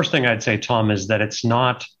 Sure. The first thing I'd say, Tom, is that it's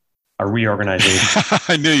not a reorganization.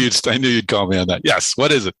 I knew you'd call me on that. Yes.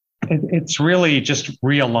 What is it? It's really just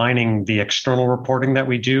realigning the external reporting that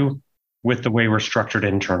we do with the way we're structured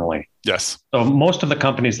internally. Yes. So most of the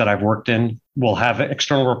companies that I've worked in will have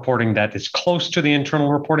external reporting that is close to the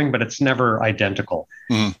internal reporting, but it's never identical.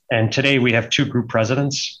 Mm-hmm. And today we have 2 group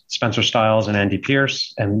presidents, Spencer Stiles and Andy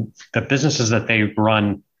Pierce, and the businesses that they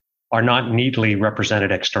run are not neatly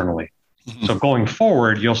represented externally. Mm-hmm. So going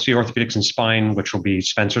forward, you'll see orthopedics and spine, which will be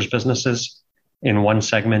Spencer's businesses in one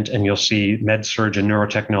segment, and you'll see MedSurg and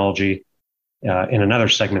neurotechnology in another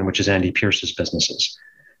segment, which is Andy Pierce's businesses.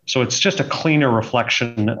 So it's just a cleaner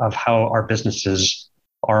reflection of how our businesses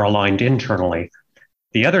are aligned internally.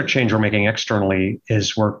 The other change we're making externally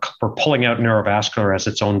is we're pulling out neurovascular as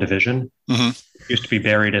its own division. Mm-hmm. It used to be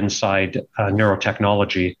buried inside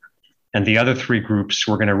neurotechnology. And the other 3 groups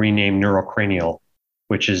we're going to rename neurocranial,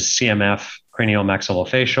 which is CMF,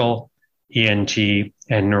 craniomaxillofacial, ENT,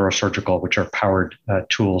 and neurosurgical, which are powered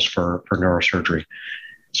tools for neurosurgery.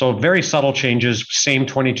 So very subtle changes, same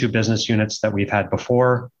 22 business units that we've had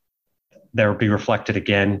before. They'll be reflected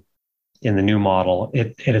again in the new model.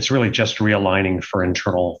 It's really just realigning for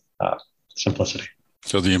internal simplicity.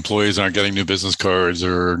 So the employees aren't getting new business cards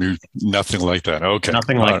or nothing like that. Okay.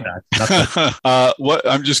 Nothing like that.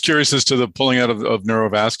 I'm just curious as to the pulling out of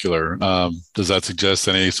neurovascular. Does that suggest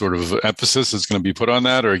any sort of emphasis that's going to be put on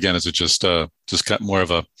that? Or again, is it just got more of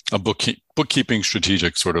a bookkeeping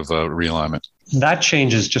strategic sort of realignment? That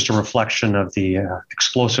change is just a reflection of the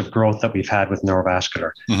explosive growth that we've had with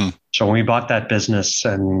neurovascular. Mm-hmm. So when we bought that business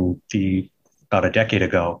about a decade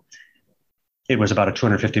ago, it was about a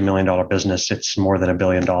 $250 million business. It's more than $1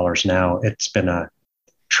 billion now. It's been a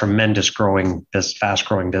tremendous fast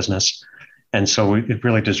growing business. And so it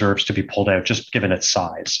really deserves to be pulled out just given its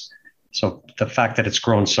size. So the fact that it's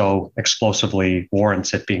grown so explosively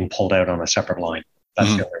warrants it being pulled out on a separate line.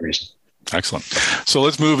 That's the only reason. Excellent. So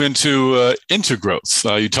let's move into growth.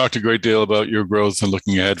 You talked a great deal about your growth and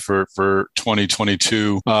looking ahead for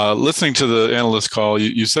 2022. Listening to the analyst call,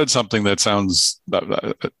 you said something that sounds.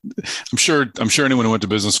 I'm sure anyone who went to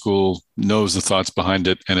business school knows the thoughts behind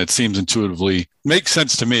it, and it seems intuitively makes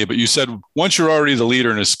sense to me. But you said once you're already the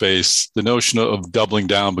leader in a space, the notion of doubling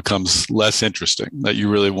down becomes less interesting. That you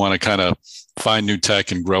really want to kind of find new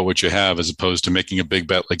tech and grow what you have, as opposed to making a big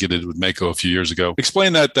bet like you did with Mako a few years ago.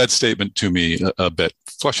 Explain that statement to me a bit.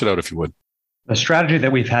 Flush it out if you would. The strategy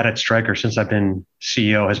that we've had at Stryker since I've been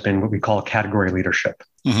CEO has been what we call category leadership,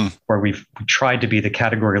 where we've tried to be the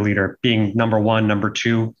category leader, being number 1, number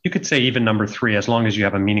 2, you could say even number 3, as long as you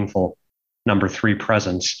have a meaningful number 3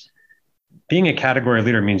 presence. Being a category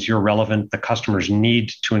leader means you're relevant. The customers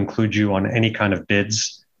need to include you on any kind of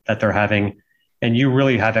bids that they're having. And you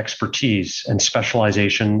really have expertise and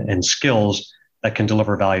specialization and skills that can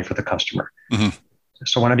deliver value for the customer. Mm-hmm.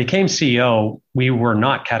 So when I became CEO, we were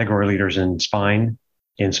not category leaders in spine,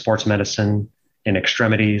 in sports medicine, in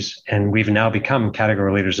extremities, and we've now become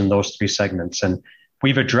category leaders in those 3 segments. And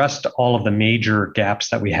we've addressed all of the major gaps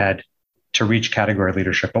that we had to reach category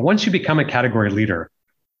leadership. But once you become a category leader,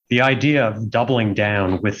 the idea of doubling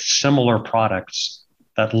down with similar products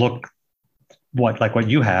that look like what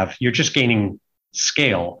you have, you're just gaining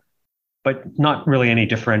scale. but not really any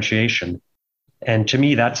differentiation. And to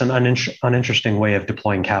me, that's an uninteresting way of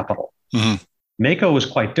deploying capital. Mm-hmm. Mako was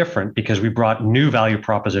quite different because we brought new value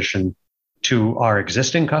proposition to our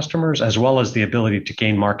existing customers, as well as the ability to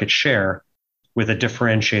gain market share with a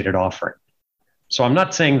differentiated offering. So I'm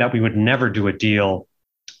not saying that we would never do a deal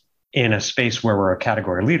in a space where we're a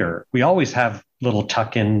category leader. We always have little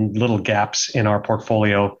tuck-in, little gaps in our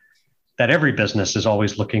portfolio that every business is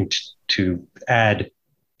always looking to add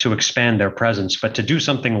to expand their presence. But to do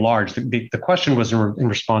something large, the question was in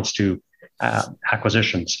response to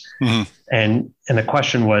acquisitions. Mm-hmm. And the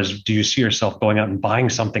question was, do you see yourself going out and buying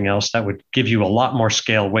something else that would give you a lot more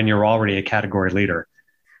scale when you're already a category leader?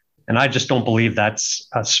 And I just don't believe that's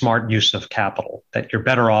a smart use of capital, that you're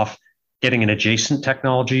better off getting an adjacent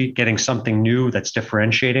technology, getting something new that's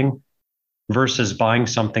differentiating versus buying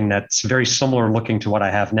something that's very similar looking to what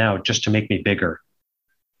I have now just to make me bigger.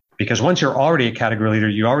 Because once you're already a category leader,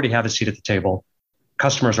 you already have a seat at the table.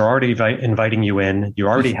 Customers are already inviting you in. You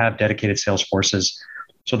already have dedicated sales forces.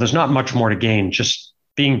 So there's not much more to gain. Just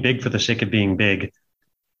being big for the sake of being big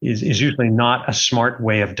is usually not a smart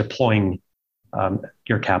way of deploying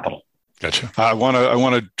your capital. Gotcha. I want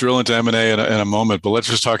to drill into M&A in a moment, but let's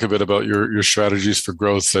just talk a bit about your strategies for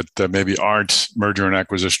growth that maybe aren't merger and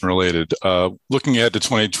acquisition related. Looking ahead to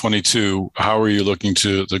 2022, how are you looking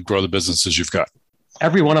to grow the businesses you've got?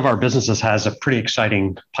 Every one of our businesses has a pretty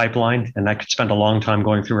exciting pipeline, and I could spend a long time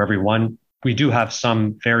going through every one. We do have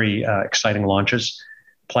some very exciting launches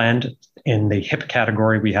planned. In the hip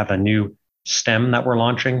category, we have a new stem that we're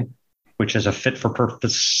launching, which is a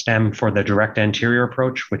fit-for-purpose stem for the direct anterior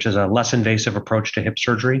approach, which is a less invasive approach to hip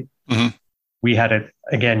surgery. Mm-hmm. We had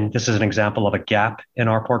again, this is an example of a gap in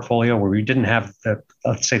our portfolio where we didn't have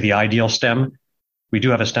let's say the ideal stem. We do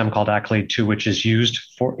have a stem called Accolade 2, which is used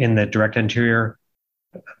in the direct anterior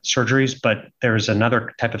surgeries, but there's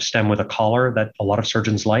another type of stem with a collar that a lot of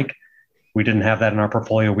surgeons like. We didn't have that in our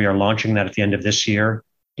portfolio. We are launching that at the end of this year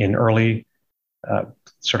in early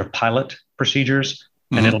sort of pilot procedures,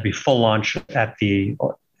 and it'll be full launch at the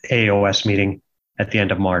AAOS meeting at the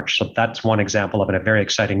end of March. So that's one example of a very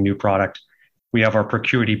exciting new product. We have our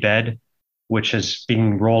Procuity bed, which is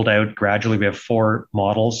being rolled out gradually. We have 4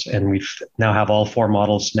 models, and we now have all 4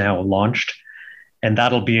 models now launched. And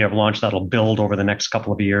that'll be a launch that'll build over the next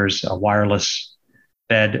couple of years, a wireless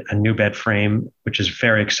bed, a new bed frame, which is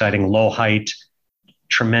very exciting, low height,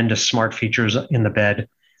 tremendous smart features in the bed.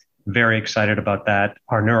 Very excited about that.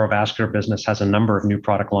 Our neurovascular business has a number of new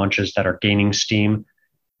product launches that are gaining steam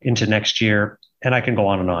into next year. And I can go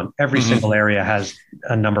on and on. Every single area has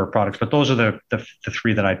a number of products, but those are the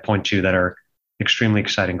 3 that I'd point to that are extremely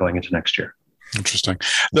exciting going into next year. Interesting.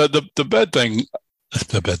 The bed thing.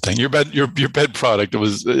 The bed thing, your bed product. It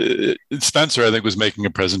was Spencer, I think, was making a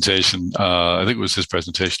presentation. I think it was his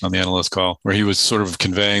presentation on the analyst call where he was sort of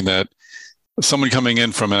conveying that someone coming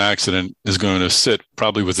in from an accident is going to sit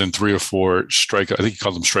probably within 3 or 4 Stryker. I think he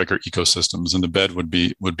called them Stryker ecosystems, and the bed would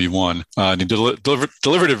be one. And he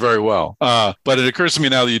delivered it very well. But it occurs to me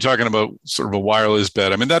now that you're talking about sort of a wireless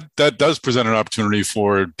bed. I mean, that does present an opportunity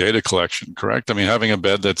for data collection, correct? I mean, having a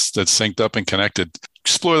bed that's synced up and connected.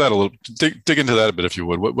 Explore that a little. Dig into that a bit, if you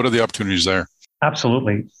would. What are the opportunities there?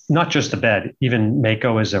 Absolutely. Not just the bed. Even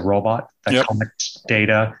Mako is a robot that collects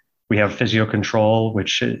data. We have PhysioControl,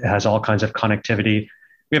 which has all kinds of connectivity.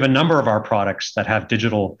 We have a number of our products that have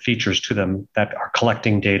digital features to them that are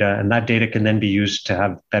collecting data, and that data can then be used to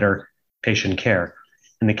have better patient care.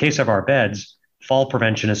 In the case of our beds, fall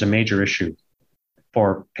prevention is a major issue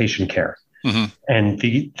for patient care. Mm-hmm.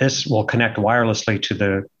 And this will connect wirelessly to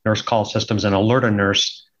the nurse call systems and alert a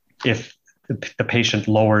nurse if the patient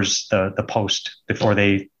lowers the post before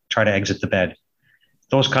they try to exit the bed.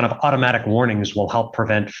 Those kind of automatic warnings will help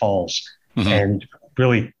prevent falls and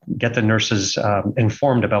really get the nurses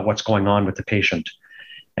informed about what's going on with the patient.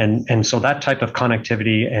 And so that type of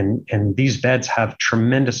connectivity and these beds have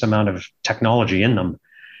tremendous amount of technology in them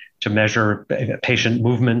to measure patient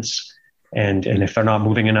movements. And if they're not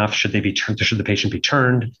moving enough, should the patient be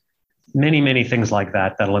turned? Many things like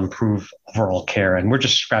that that'll improve overall care. And we're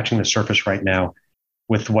just scratching the surface right now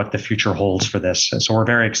with what the future holds for this. And so we're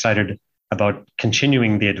very excited about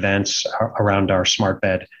continuing the advance around our smart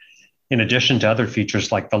bed. In addition to other features,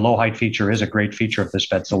 like the low height feature is a great feature of this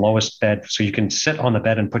bed. It's the lowest bed, so you can sit on the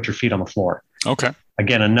bed and put your feet on the floor. Okay.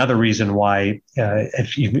 Again, another reason why,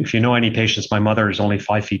 if you know any patients, my mother is only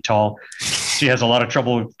 5 feet tall. She has a lot of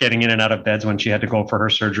trouble getting in and out of beds when she had to go for her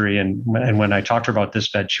surgery. And when I talked to her about this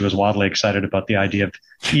bed, she was wildly excited about the idea of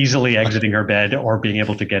easily exiting her bed or being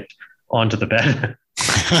able to get onto the bed.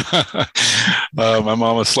 My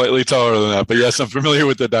mom was slightly taller than that, but yes, I'm familiar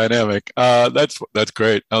with the dynamic. That's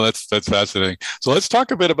great. Oh, that's fascinating. So let's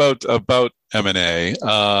talk a bit about M&A.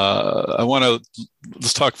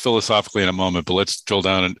 Let's talk philosophically in a moment, but let's drill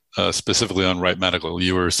down specifically on Wright Medical.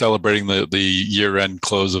 You were celebrating the year-end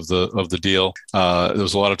close of the deal. There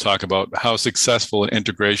was a lot of talk about how successful an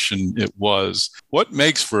integration it was. What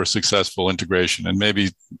makes for a successful integration? And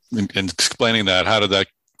maybe in explaining that, how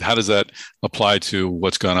does that apply to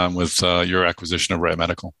what's gone on with your acquisition of Wright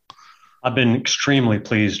Medical? I've been extremely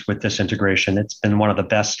pleased with this integration. It's been one of the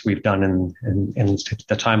best we've done in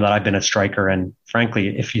the time that I've been at Stryker. And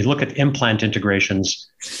frankly, if you look at implant integrations,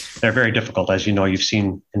 they're very difficult. As you know, you've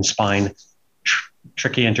seen in spine,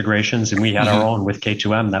 tricky integrations, and we had our own with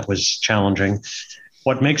K2M that was challenging.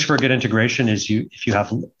 What makes for a good integration is if you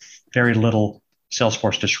have very little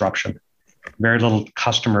Salesforce disruption, very little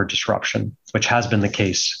customer disruption, which has been the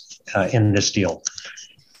case in this deal.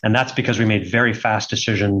 And that's because we made very fast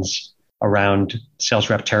decisions around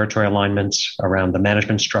sales rep territory alignments, around the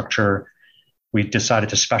management structure. We decided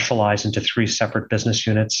to specialize into 3 separate business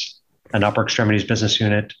units: an upper extremities business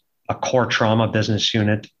unit, a core trauma business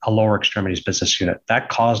unit, a lower extremities business unit. That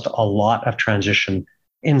caused a lot of transition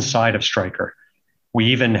inside of Stryker. We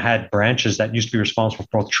even had branches that used to be responsible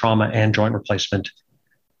for both trauma and joint replacement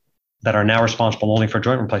that are now responsible only for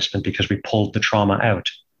joint replacement because we pulled the trauma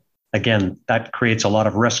out. Again, that creates a lot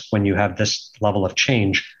of risk when you have this level of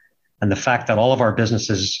change. And the fact that all of our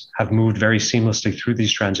businesses have moved very seamlessly through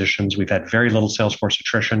these transitions, we've had very little Salesforce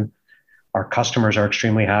attrition. Our customers are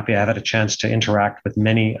extremely happy. I've had a chance to interact with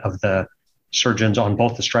many of the surgeons on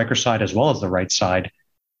both the Stryker side as well as the Wright side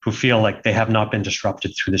who feel like they have not been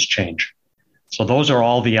disrupted through this change. So those are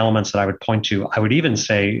all the elements that I would point to. I would even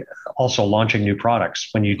say also launching new products.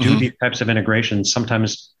 When you do these types of integrations,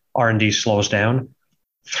 sometimes R&D slows down.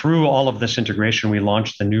 Through all of this integration, we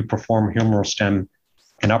launched the new Perform humeral stem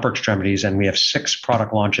in upper extremities, and we have 6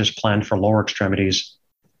 product launches planned for lower extremities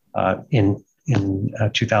in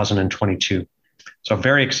 2022. So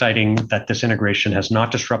very exciting that this integration has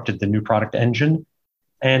not disrupted the new product engine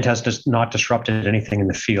and has not disrupted anything in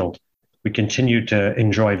the field. We continue to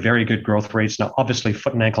enjoy very good growth rates. Now, obviously,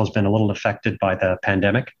 foot and ankle has been a little affected by the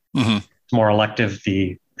pandemic. It's more elective.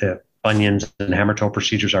 The bunions and hammer toe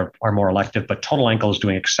procedures are more elective, but total ankle is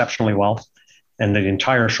doing exceptionally well. And the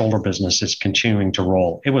entire shoulder business is continuing to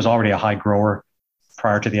roll. It was already a high grower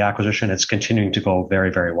prior to the acquisition. It's continuing to go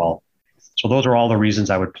very, very well. So those are all the reasons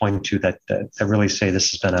I would point to that really say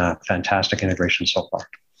this has been a fantastic integration so far.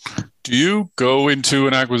 Do you go into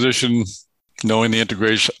an acquisition knowing how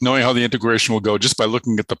the integration will go just by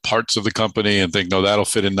looking at the parts of the company and think, no, that'll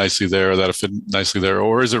fit in nicely there, or that'll fit nicely there?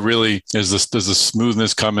 Or is it really, does the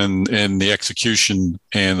smoothness come in the execution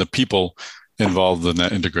and the people involved in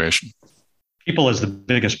that integration? People is the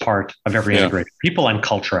biggest part of every integration. People and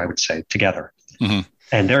culture, I would say, together.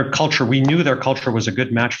 And their culture, we knew their culture was a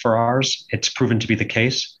good match for ours. It's proven to be the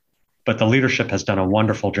case, but the leadership has done a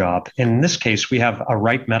wonderful job. In this case, we have a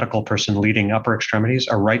Wright Medical person leading upper extremities,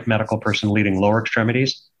 a Wright Medical person leading lower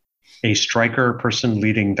extremities, a Stryker person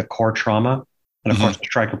leading the core trauma, and of course, the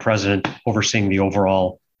Stryker president overseeing the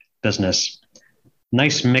overall business.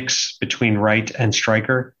 Nice mix between Wright and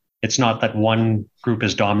Stryker. It's not that one group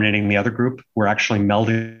is dominating the other group. We're actually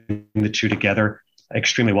melding the two together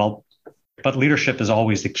extremely well. But leadership is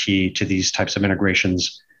always the key to these types of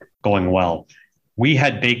integrations going well. We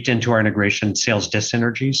had baked into our integration sales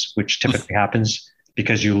dyssynergies, which typically happens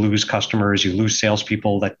because you lose customers, you lose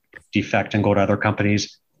salespeople that defect and go to other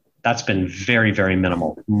companies. That's been very, very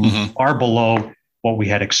minimal, far below what we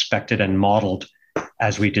had expected and modeled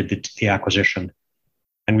as we did the acquisition.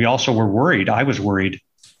 And we also were worried, I was worried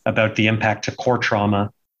about the impact to core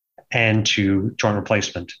trauma and to joint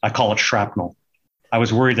replacement. I call it shrapnel. I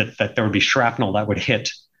was worried that there would be shrapnel that would hit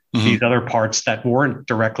these other parts that weren't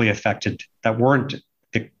directly affected, that weren't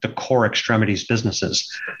the core extremities businesses.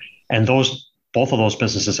 And both of those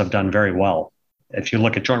businesses have done very well. If you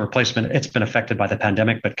look at joint replacement, it's been affected by the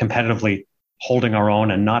pandemic, but competitively holding our own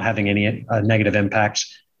and not having any negative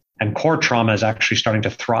impacts. And core trauma is actually starting to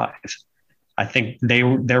thrive. I think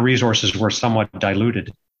their resources were somewhat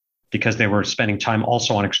diluted because they were spending time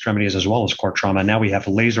also on extremities as well as core trauma. Now we have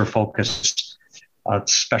laser focused,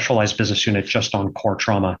 specialized business unit just on core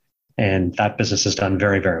trauma, and that business has done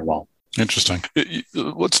very, very well. Interesting.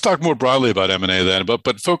 Let's talk more broadly about M&A then,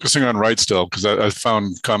 but focusing on Right Still, because I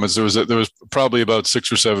found comments. There was probably about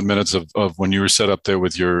 6 or 7 minutes of when you were set up there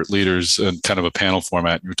with your leaders and kind of a panel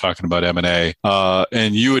format. You were talking about M&A,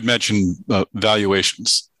 and you had mentioned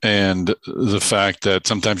valuations and the fact that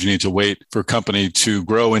sometimes you need to wait for a company to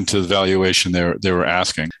grow into the valuation they were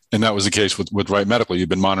asking. And that was the case with Right Medical. You've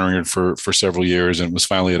been monitoring it for several years and was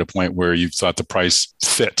finally at a point where you thought the price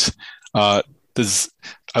fit.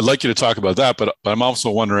 I'd like you to talk about that, but I'm also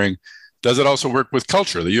wondering, does it also work with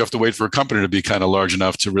culture that you have to wait for a company to be kind of large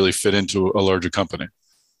enough to really fit into a larger company?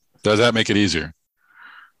 Does that make it easier?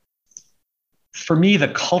 For me, the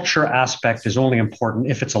culture aspect is only important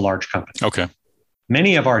if it's a large company. Okay.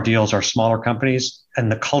 Many of our deals are smaller companies and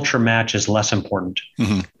the culture match is less important.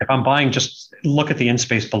 Mm-hmm. If I'm buying, just look at the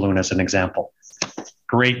InSpace balloon as an example.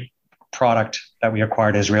 Great product that we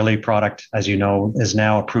acquired, Israeli product, as you know, is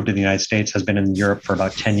now approved in the United States, has been in Europe for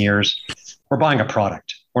about 10 years. We're buying a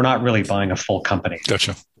product. We're not really buying a full company.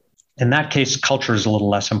 Gotcha. In that case, culture is a little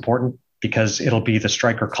less important because it'll be the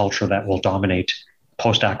Stryker culture that will dominate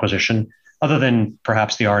post-acquisition, other than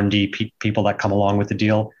perhaps the R&D people that come along with the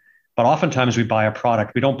deal. But oftentimes we buy a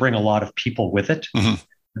product, we don't bring a lot of people with it. Mm-hmm.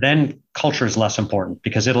 Then culture is less important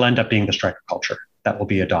because it'll end up being the Stryker culture that will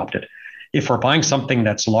be adopted. If we're buying something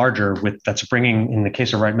that's larger, that's bringing, in the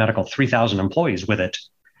case of Right Medical, 3,000 employees with it,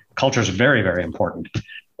 culture is very, very important.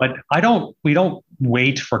 But we don't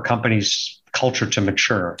wait for companies' culture to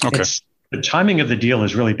mature. Okay. The timing of the deal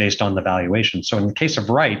is really based on the valuation. So in the case of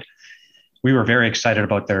Right, we were very excited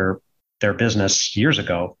about their business years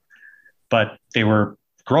ago, but they were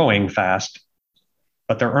growing fast,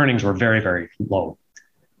 but their earnings were very, very low.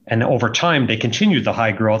 And over time, they continued the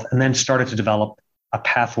high growth and then started to develop a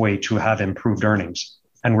pathway to have improved earnings.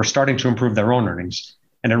 And we're starting to improve their own earnings.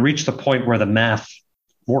 And it reached the point where the math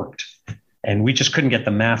worked. And we just couldn't get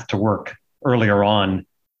the math to work earlier on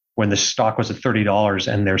when the stock was at $30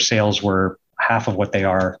 and their sales were half of what they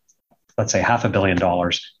are, let's say $500 million,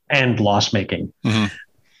 and loss making. Mm-hmm.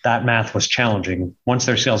 That math was challenging. Once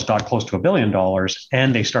their sales got close to $1 billion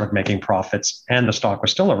and they started making profits and the stock was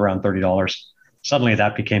still around $30, suddenly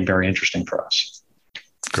that became very interesting for us.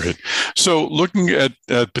 Great. So looking at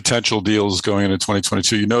potential deals going into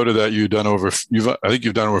 2022, you noted that you've done over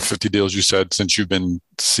 50 deals, you said, since you've been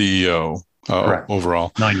CEO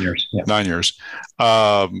overall. 9 years. Yeah. 9 years.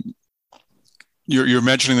 You're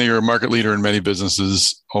mentioning that you're a market leader in many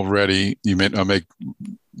businesses already.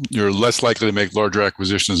 You're less likely to make larger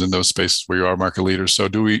acquisitions in those spaces where you are market leaders. So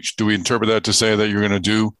do we interpret that to say that you're going to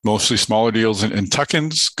do mostly smaller deals and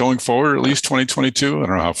tuck-ins going forward, at least 2022? I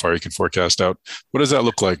don't know how far you can forecast out. What does that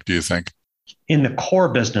look like, do you think? In the core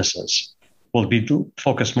businesses, we'll be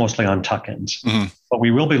focused mostly on tuck-ins, mm-hmm. but we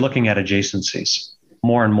will be looking at adjacencies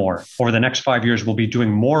more and more. Over the next 5 years, we'll be doing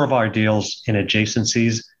more of our deals in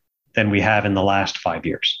adjacencies than we have in the last 5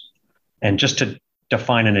 years. And just to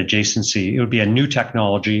define an adjacency, it would be a new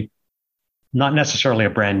technology, not necessarily a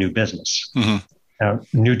brand new business, mm-hmm. a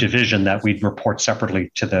new division that we'd report separately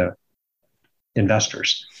to the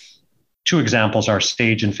investors. 2 examples are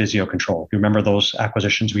Sage and Physio-Control. You remember those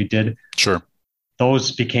acquisitions we did? Sure.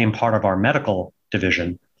 Those became part of our medical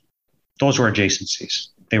division. Those were adjacencies.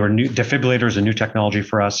 They were new defibrillators, a new technology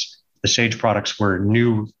for us. The Sage products were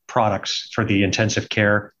new products for the intensive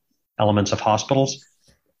care elements of hospitals,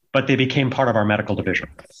 but they became part of our medical division.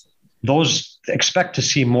 Those expect to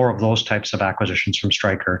see more of those types of acquisitions from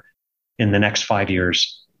Stryker in the next 5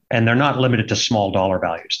 years. And they're not limited to small dollar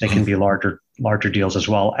values. They can be larger deals as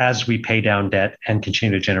well as we pay down debt and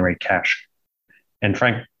continue to generate cash. And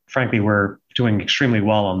frankly, we're doing extremely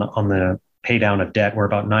well on the pay down of debt. We're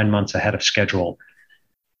about 9 months ahead of schedule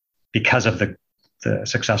because of the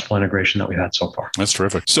successful integration that we've had so far. That's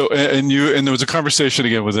terrific. So, and there was a conversation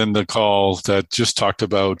again within the call that just talked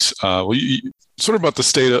about, sort of about the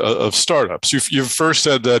state of startups. You first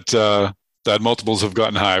said that multiples have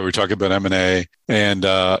gotten high. We're talking about M&A and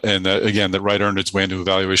that, again, that Right earned its way into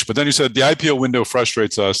evaluation. But then you said the IPO window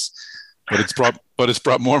frustrates us, but it's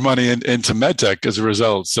brought more money into medtech as a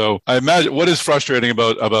result. So I imagine, what is frustrating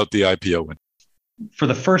about the IPO window? For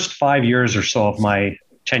the first 5 years or so of my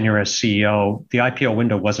tenure as CEO, the IPO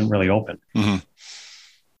window wasn't really open. Mm-hmm.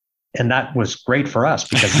 And that was great for us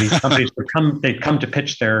because these companies they'd come to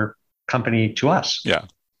pitch their company to us. Yeah.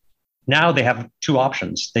 Now they have 2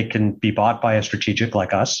 options. They can be bought by a strategic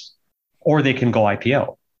like us, or they can go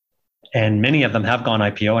IPO. And many of them have gone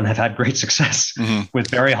IPO and have had great success mm-hmm. with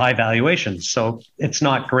very high valuations. So it's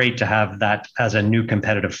not great to have that as a new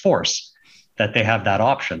competitive force, that they have that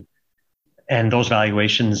option. And those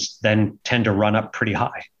valuations then tend to run up pretty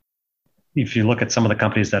high. If you look at some of the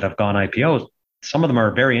companies that have gone IPO, some of them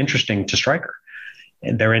are very interesting to Stryker.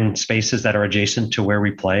 And they're in spaces that are adjacent to where we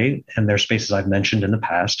play, and they're spaces I've mentioned in the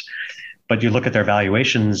past. But you look at their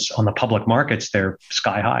valuations on the public markets, they're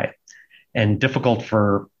sky high and difficult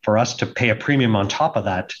for us to pay a premium on top of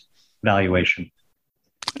that valuation.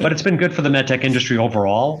 But it's been good for the medtech industry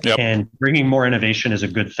overall, and bringing more innovation is a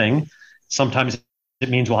good thing. Sometimes it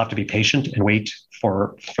means we'll have to be patient and wait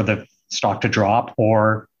for the stock to drop,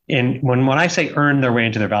 or when I say earn their way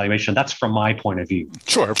into their valuation, that's from my point of view.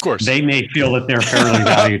 Sure, of course. They may feel that they're fairly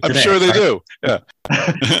valued today. I'm sure they do. Yeah.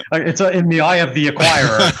 It's in the eye of the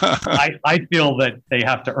acquirer. I feel that they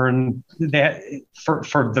have to earn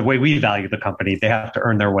for the way we value the company. They have to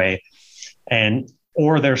earn their way,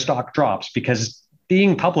 or their stock drops, because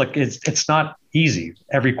being public it's not easy.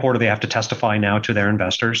 Every quarter they have to testify now to their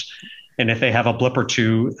investors, and if they have a blip or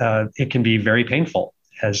two, it can be very painful,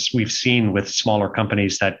 as we've seen with smaller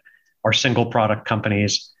companies that are single product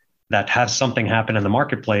companies that have something happen in the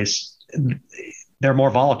marketplace. They're more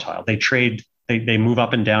volatile. They trade, they move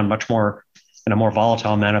up and down much more in a more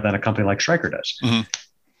volatile manner than a company like Stryker does.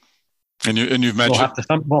 Mm-hmm. And you've mentioned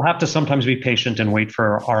we'll have to sometimes be patient and wait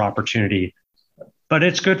for our opportunity. But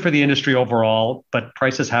it's good for the industry overall. But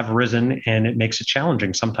prices have risen, and it makes it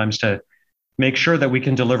challenging sometimes to make sure that we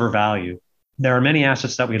can deliver value. There are many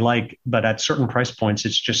assets that we like, but at certain price points,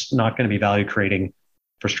 it's just not going to be value creating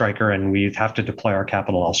for Stryker, and we have to deploy our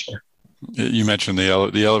capital elsewhere. You mentioned the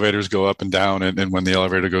elevators go up and down, and when the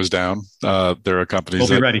elevator goes down, there are companies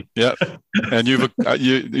we'll be ready. Yeah, and you've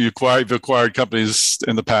acquired companies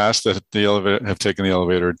in the past that have taken the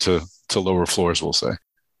elevator to lower floors, we'll say.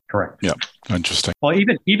 Correct. Yeah, interesting. Well,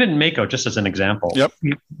 even Mako, just as an example. Yep.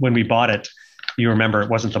 When we bought it, you remember it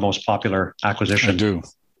wasn't the most popular acquisition. I do.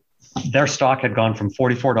 Their stock had gone from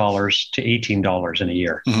 $44 to $18 in a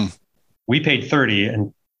year. Mm-hmm. We paid $30,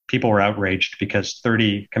 and people were outraged because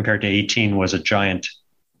 30 compared to 18 was a giant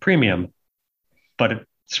premium, but it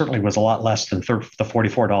certainly was a lot less than the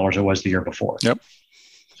 $44 it was the year before. Yep.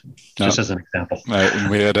 Just as an example.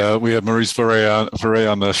 We had Maurice Ferre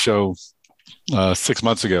on the show 6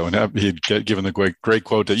 months ago, and he'd given the great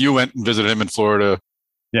quote that you went and visited him in Florida.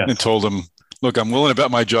 Yes. And told him, look, I'm willing to bet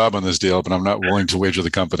my job on this deal, but I'm not willing to wager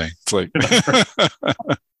the company. It's like,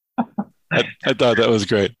 I thought that was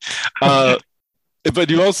great.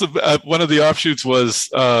 But you also, one of the offshoots was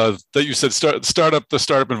that you said the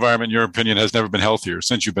startup environment, in your opinion, has never been healthier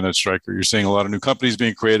since you've been at Stryker. You're seeing a lot of new companies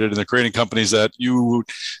being created, and they're creating companies that you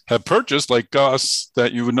have purchased, like Goss,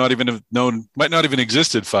 that you would not even have known, might not even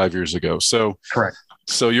existed 5 years ago. So, correct.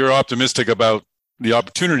 So you're optimistic about the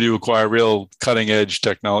opportunity to acquire real cutting-edge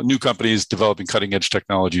technology, new companies developing cutting-edge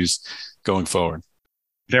technologies going forward.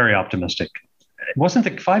 Very optimistic. It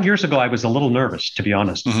wasn't 5 years ago, I was a little nervous, to be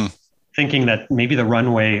honest, thinking that maybe the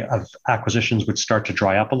runway of acquisitions would start to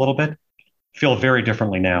dry up a little bit. Feel very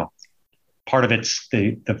differently now. Part of it's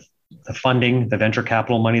the funding, the venture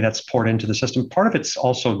capital money that's poured into the system. Part of it's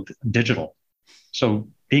also digital. So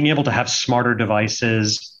being able to have smarter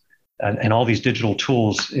devices and all these digital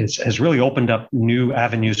tools has really opened up new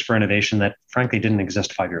avenues for innovation that frankly didn't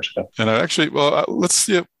exist 5 years ago. And let's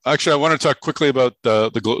see. Actually, I want to talk quickly about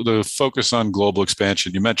the focus on global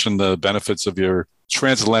expansion. You mentioned the benefits of your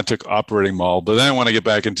transatlantic operating model, but then I want to get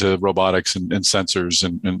back into robotics and sensors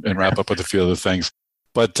and wrap up with a few other things.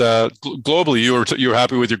 But globally, you're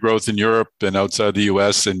happy with your growth in Europe and outside the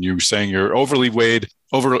U.S., and you're saying you're overly weighted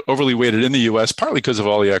in the U.S., partly because of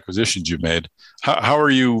all the acquisitions you've made. How are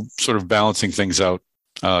you sort of balancing things out,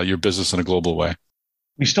 your business in a global way?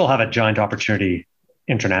 We still have a giant opportunity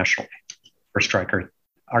internationally for Stryker.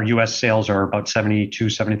 Our U.S. sales are about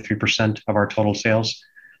 73% of our total sales.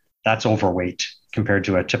 That's overweight compared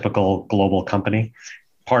to a typical global company.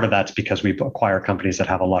 Part of that's because we acquire companies that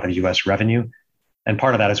have a lot of U.S. revenue. And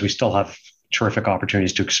part of that is we still have terrific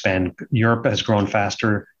opportunities to expand. Europe has grown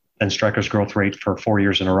faster than Stryker's growth rate for 4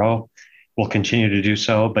 years in a row. We'll continue to do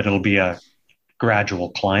so, but it'll be a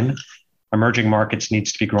gradual climb. Emerging markets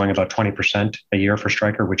needs to be growing about 20% a year for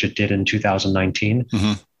Stryker, which it did in 2019,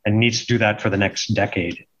 and needs to do that for the next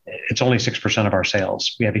decade. It's only 6% of our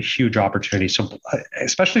sales. We have a huge opportunity. So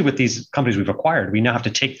especially with these companies we've acquired, we now have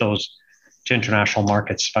to take those to international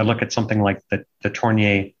markets. If I look at something like the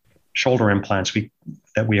Tornier shoulder implants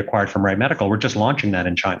that we acquired from Wright Medical, we're just launching that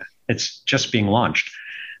in China. It's just being launched.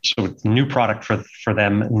 So new product for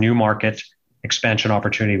them, new market expansion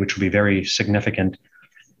opportunity, which will be very significant.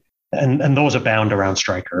 And those abound around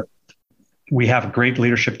Stryker. We have great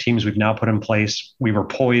leadership teams we've now put in place. We were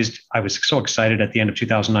poised. I was so excited at the end of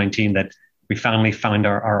 2019 that we finally found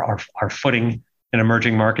our footing in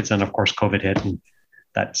emerging markets. And of course, COVID hit, and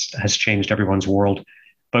that has changed everyone's world.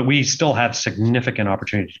 But we still have significant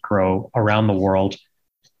opportunity to grow around the world,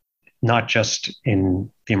 not just in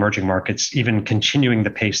the emerging markets, even continuing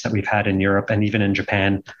the pace that we've had in Europe and even in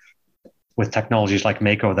Japan with technologies like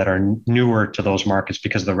Mako that are newer to those markets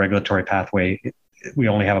because of the regulatory pathway. We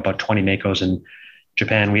only have about 20 Makos in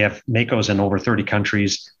Japan. We have Makos in over 30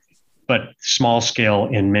 countries, but small scale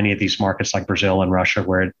in many of these markets like Brazil and Russia,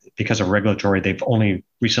 where because of regulatory, they've only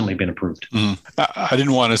recently been approved. I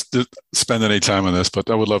didn't want us to spend any time on this, but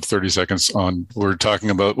I would love 30 seconds on, we're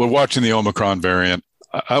watching the Omicron variant.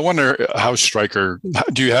 I wonder how Stryker,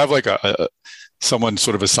 do you have like someone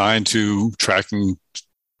sort of assigned to tracking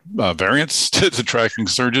variants, to tracking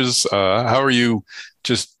surges? How are you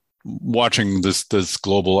just watching this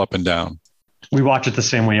global up and down? We watch it the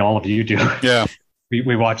same way all of you do. Yeah.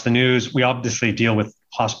 We watch the news. We obviously deal with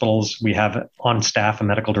hospitals. We have on staff a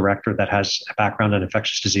medical director that has a background in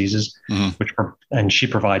infectious diseases, and she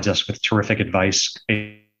provides us with terrific advice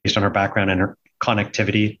based on her background and her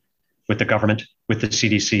connectivity with the government, with the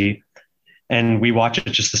CDC. And we watch it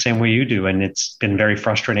just the same way you do. And it's been very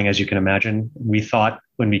frustrating, as you can imagine. We thought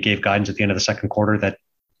when we gave guidance at the end of the second quarter that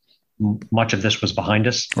much of this was behind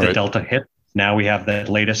us. Right. The Delta hit. Now we have the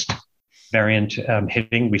latest variant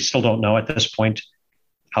hitting. We still don't know at this point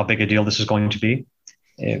how big a deal this is going to be.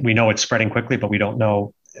 We know it's spreading quickly, but we don't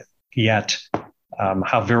know yet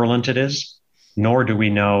how virulent it is, nor do we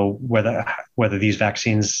know whether these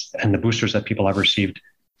vaccines and the boosters that people have received,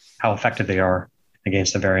 how effective they are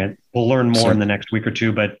against the variant. We'll learn more in the next week or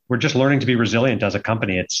two, but we're just learning to be resilient as a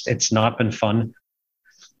company. It's not been fun,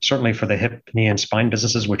 certainly for the hip, knee, and spine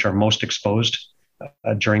businesses, which are most exposed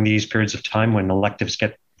during these periods of time when electives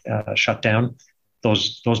get shut down.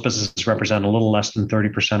 Those businesses represent a little less than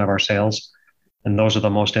 30% of our sales, and those are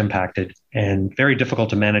the most impacted, and very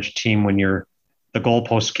difficult to manage a team when the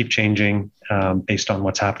goalposts keep changing based on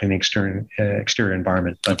what's happening in the exterior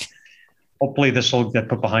environment. But hopefully this will get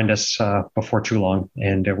put behind us before too long,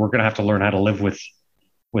 and we're going to have to learn how to live with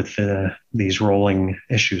these rolling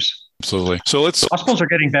issues. Absolutely. So hospitals are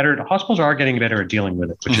getting better. Hospitals are getting better at dealing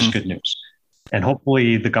with it, which is good news. And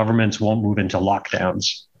hopefully the governments won't move into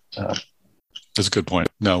lockdowns. That's a good point.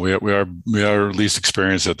 No, we are least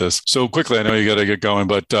experienced at this. So quickly, I know you got to get going,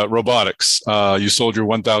 but robotics. You sold your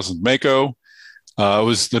 1,000th Mako.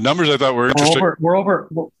 Was the numbers I thought were interesting. We're over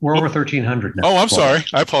 1,300 now. Oh, I'm sorry.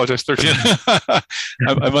 I apologize. 13.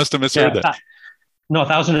 I must have misheard that. No,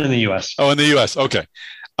 1,000 in the U.S. Oh, in the U.S. Okay.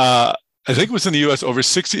 I think it was in the U.S. over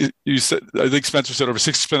 60. You said, I think Spencer said over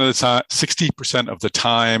 60% of the time. 60% of the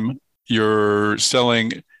time you're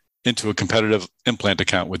selling into a competitive implant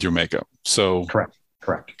account with your Mako. So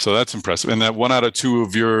correct. So that's impressive. And that 1 out of 2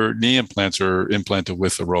 of your knee implants are implanted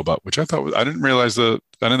with a robot, which I thought I didn't realize it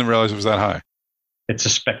was that high. It's a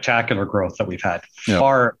spectacular growth that we've had,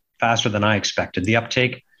 far faster than I expected. The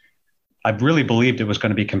uptake, I really believed it was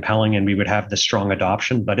going to be compelling and we would have this strong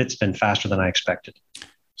adoption, but it's been faster than I expected.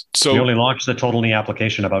 So we only launched the total knee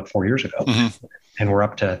application about 4 years ago, and we're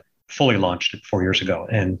up to fully launched it 4 years ago.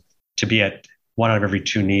 And to be at 1 out of every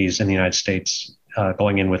 2 knees in the United States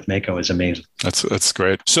going in with Mako is amazing. That's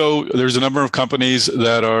great. So there's a number of companies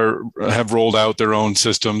that have rolled out their own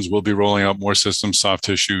systems. We'll be rolling out more systems, soft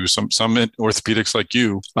tissue, some orthopedics like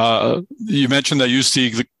you. You mentioned that you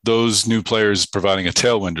see those new players providing a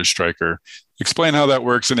tailwind to Stryker. Explain how that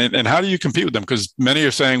works and how do you compete with them? Because many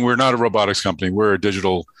are saying we're not a robotics company, we're a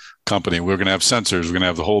digital company. We're going to have sensors. We're going to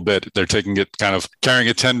have the whole bit. They're taking it, kind of carrying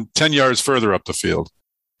it 10 yards further up the field.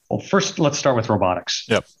 Well, first, let's start with robotics.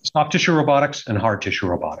 Yep. Soft tissue robotics and hard tissue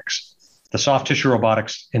robotics. The soft tissue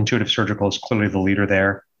robotics, Intuitive Surgical is clearly the leader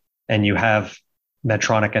there. And you have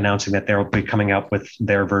Medtronic announcing that they'll be coming out with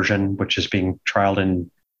their version, which is being trialed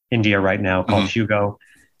in India right now, called Hugo.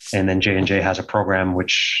 And then J&J has a program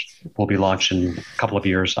which will be launched in a couple of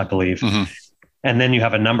years, I believe. And then you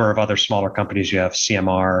have a number of other smaller companies. You have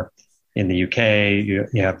CMR in the UK.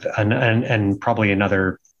 You have and probably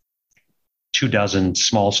another 24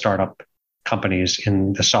 small startup companies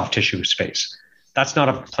in the soft tissue space. That's not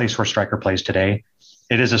a place where Stryker plays today.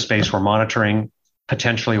 It is a space where monitoring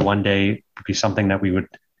potentially one day would be something that we would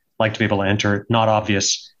like to be able to enter. Not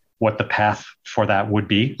obvious what the path for that would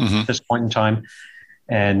be at this point in time.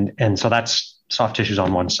 And so that's soft tissues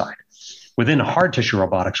on one side. Within hard tissue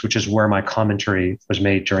robotics, which is where my commentary was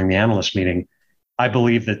made during the analyst meeting, I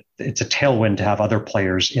believe that it's a tailwind to have other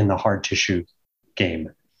players in the hard tissue game.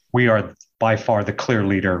 We are by far the clear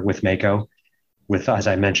leader with Mako, with, as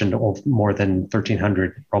I mentioned, more than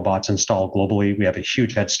 1,300 robots installed globally. We have a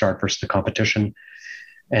huge head start versus the competition.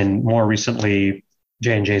 And more recently,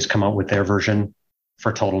 J&J's come out with their version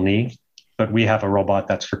for total knee, but we have a robot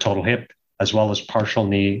that's for total hip, as well as partial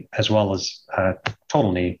knee, as well as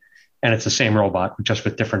total knee. And it's the same robot, just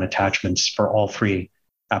with different attachments for all three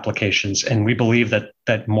applications. And we believe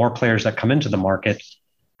that more players that come into the market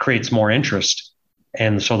creates more interest.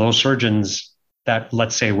 And so those surgeons that,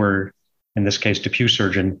 let's say we're, in this case, DePuy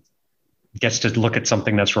surgeon, gets to look at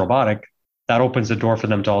something that's robotic, that opens the door for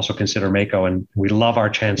them to also consider Mako. And we love our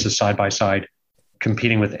chances side by side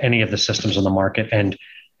competing with any of the systems on the market. And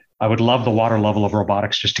I would love the water level of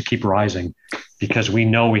robotics just to keep rising, because we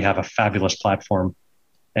know we have a fabulous platform.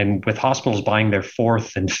 And with hospitals buying their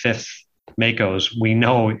fourth and fifth Makos, we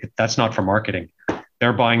know that's not for marketing.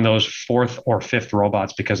 They're buying those fourth or fifth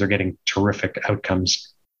robots because they're getting terrific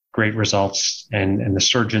outcomes, great results, and the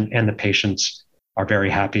surgeon and the patients are very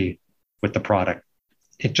happy with the product.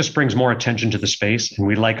 It just brings more attention to the space, and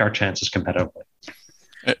we like our chances competitively.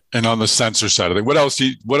 And on the sensor side of it, what do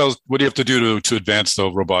you have to do to advance the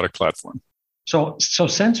robotic platform? So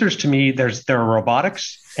sensors, to me, there are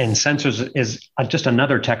robotics, and sensors is just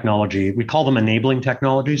another technology. We call them enabling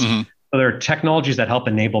technologies. Mm-hmm. So there are technologies that help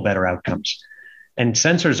enable better outcomes. And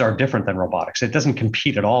sensors are different than robotics. It doesn't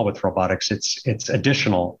compete at all with robotics. It's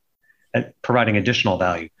additional, providing additional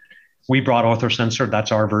value. We brought OrthoSensor.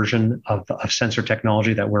 That's our version of sensor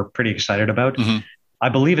technology that we're pretty excited about. Mm-hmm. I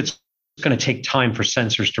believe it's going to take time for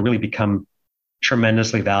sensors to really become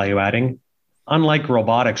tremendously value adding. Unlike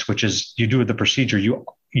robotics, which is you do the procedure,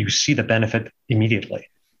 you see the benefit immediately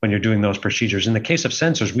when you're doing those procedures. In the case of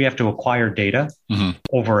sensors, we have to acquire data mm-hmm.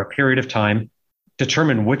 over a period of time,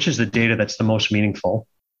 determine which is the data that's the most meaningful.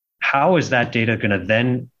 How is that data going to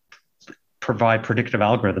then provide predictive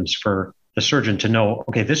algorithms for the surgeon to know,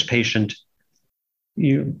 okay, this patient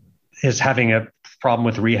is having a problem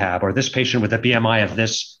with rehab, or this patient with a BMI of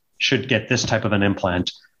this should get this type of an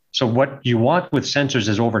implant. So what you want with sensors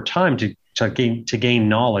is over time to gain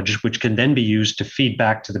knowledge, which can then be used to feed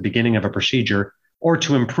back to the beginning of a procedure or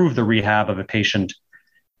to improve the rehab of a patient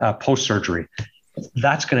post-surgery.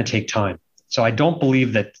 That's going to take time. So I don't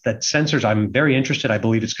believe that sensors, I'm very interested. I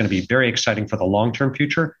believe it's going to be very exciting for the long-term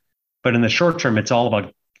future. But in the short term, it's all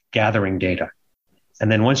about gathering data.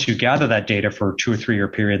 And then once you gather that data for a 2 or 3 year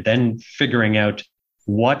period, then figuring out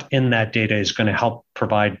what in that data is going to help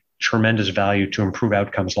provide tremendous value to improve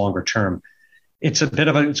outcomes longer term. It's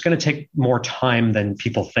going to take more time than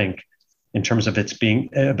people think in terms of its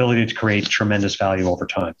ability to create tremendous value over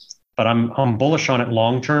time. But I'm bullish on it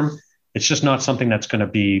long term. It's just not something that's going to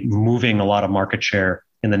be moving a lot of market share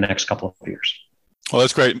in the next couple of years. Well,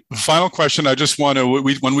 that's great. Final question. I just want to,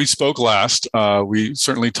 when we spoke last, we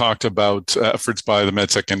certainly talked about efforts by the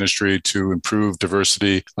medtech industry to improve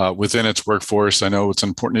diversity within its workforce. I know it's an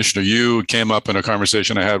important issue to you. It came up in a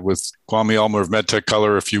conversation I had with Kwame Ulmer of MedTech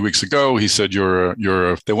Color a few weeks ago. He said they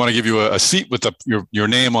want to give you a seat with your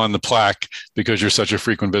name on the plaque because you're such a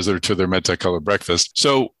frequent visitor to their MedTech Color breakfast.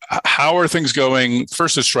 So how are things going?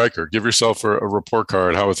 First at Stryker, give yourself a report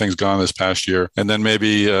card. How have things gone this past year? And then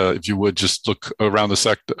maybe if you would just look around the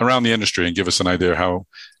sector, around the industry, and give us an idea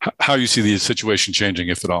how you see the situation changing,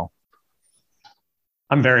 if at all.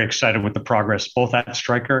 I'm very excited with the progress, both at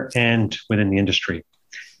Stryker and within the industry.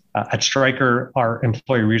 At Stryker, our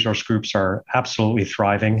employee resource groups are absolutely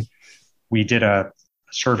thriving. We did a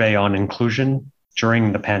survey on inclusion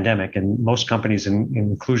during the pandemic, and most companies'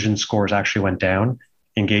 inclusion scores actually went down.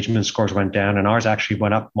 Engagement scores went down, and ours actually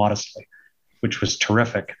went up modestly, which was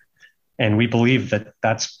terrific. And we believe that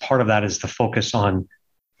that's part of that is the focus on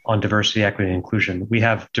diversity, equity, and inclusion. We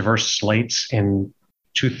have diverse slates in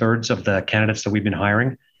 2/3 of the candidates that we've been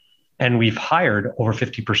hiring, and we've hired over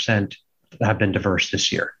 50% that have been diverse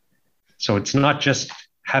this year. So it's not just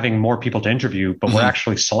having more people to interview, but mm-hmm. we're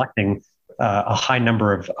actually selecting a high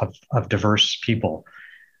number of diverse people.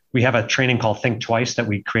 We have a training called Think Twice that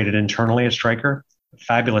we created internally at Stryker.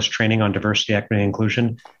 Fabulous training on diversity, equity, and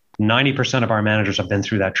inclusion. 90% of our managers have been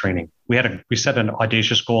through that training. We set an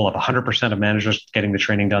audacious goal of 100% of managers getting the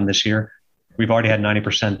training done this year. We've already had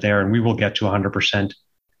 90% there, and we will get to 100%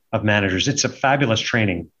 of managers. It's a fabulous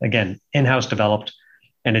training. Again, in-house developed,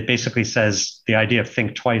 and it basically says the idea of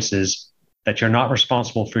Think Twice is that you're not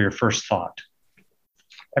responsible for your first thought.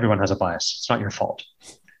 Everyone has a bias. It's not your fault.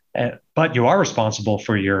 But you are responsible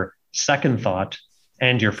for your second thought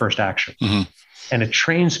and your first action. Mm-hmm. And it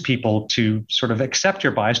trains people to sort of accept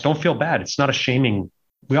your bias. Don't feel bad. It's not a shaming.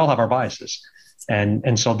 We all have our biases.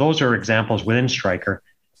 And so those are examples within Stryker.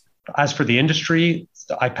 As for the industry,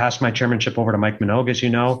 I passed my chairmanship over to Mike Minogue, as you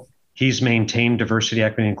know. He's maintained diversity,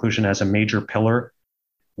 equity, and inclusion as a major pillar.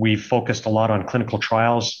 We've focused a lot on clinical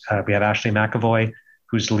trials. We have Ashley McAvoy,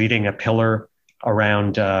 who's leading a pillar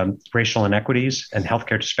around racial inequities and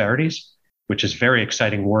healthcare disparities. which is very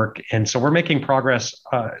exciting work. And so we're making progress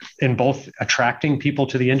in both attracting people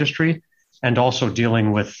to the industry and also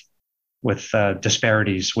dealing with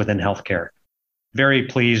disparities within healthcare. Very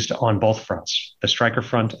pleased on both fronts, the Stryker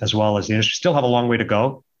front as well as the industry. Still have a long way to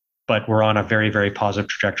go, but we're on a very, very positive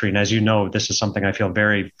trajectory. And as you know, this is something I feel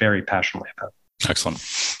very, very passionately about. Excellent.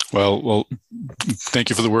 Well, thank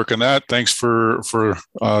you for the work on that. Thanks for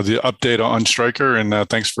the update on Stryker, and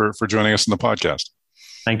thanks for joining us in the podcast.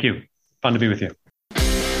 Thank you. Fun to be with you.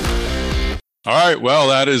 All right. Well,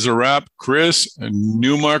 that is a wrap. Chris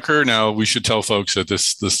Newmarker. Now, we should tell folks that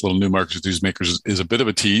this little Newmarker Newsmakers is a bit of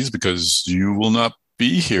a tease because you will not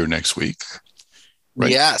be here next week.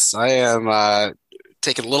 Right? Yes, I am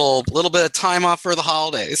taking a little bit of time off for the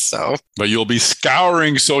holidays. But you'll be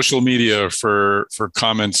scouring social media for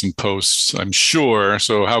comments and posts, I'm sure.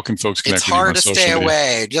 So how can folks connect with you on social media? It's hard to stay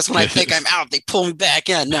away. Just when I think I'm out, they pull me back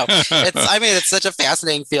in. No, it's such a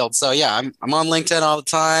fascinating field. So yeah, I'm on LinkedIn all the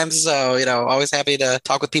time. So, always happy to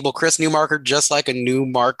talk with people. Chris Newmarker, just like a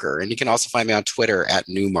Newmarker. And you can also find me on Twitter at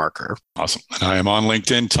Newmarker. Awesome. And I am on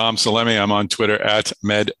LinkedIn, Tom Salemi. I'm on Twitter at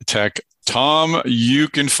MedTech Tom. You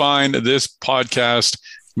can find this podcast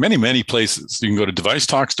many, many places. You can go to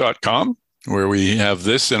devicetalks.com, where we have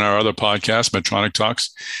this and our other podcasts, Medtronic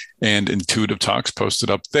Talks and Intuitive Talks,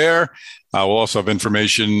 posted up there. We'll also have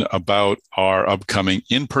information about our upcoming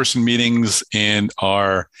in-person meetings and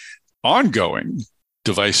our ongoing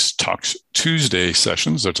Device Talks Tuesday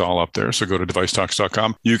sessions. That's all up there. So go to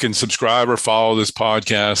devicetalks.com. You can subscribe or follow this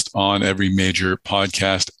podcast on every major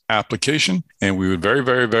podcast application. And we would very,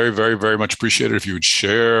 very, very, very, very much appreciate it if you would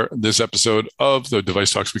share this episode of the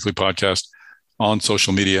Device Talks Weekly podcast on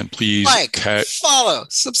social media. And please follow,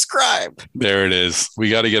 subscribe. There it is. We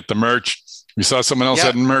got to get the merch. We saw someone else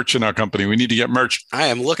had merch in our company. We need to get merch. I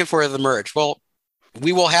am looking for the merch. Well,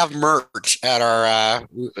 we will have merch at our,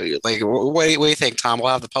 what do you think, Tom? We'll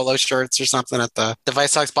have the polo shirts or something at the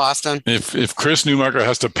Device Talks Boston. If Chris Newmarker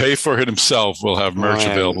has to pay for it himself, we'll have merch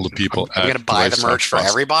available to people. We're going to buy the merch for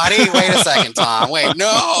everybody? Wait a second, Tom. Wait,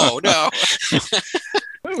 no.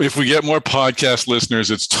 If we get more podcast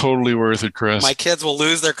listeners, it's totally worth it, Chris. My kids will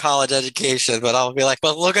lose their college education, but I'll be like,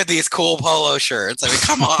 but look at these cool polo shirts. I mean,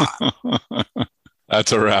 come on.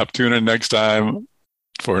 That's a wrap. Tune in next time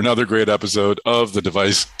for another great episode of the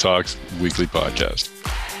Device Talks Weekly podcast.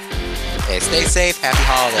 Okay, stay safe. Happy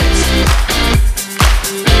holidays.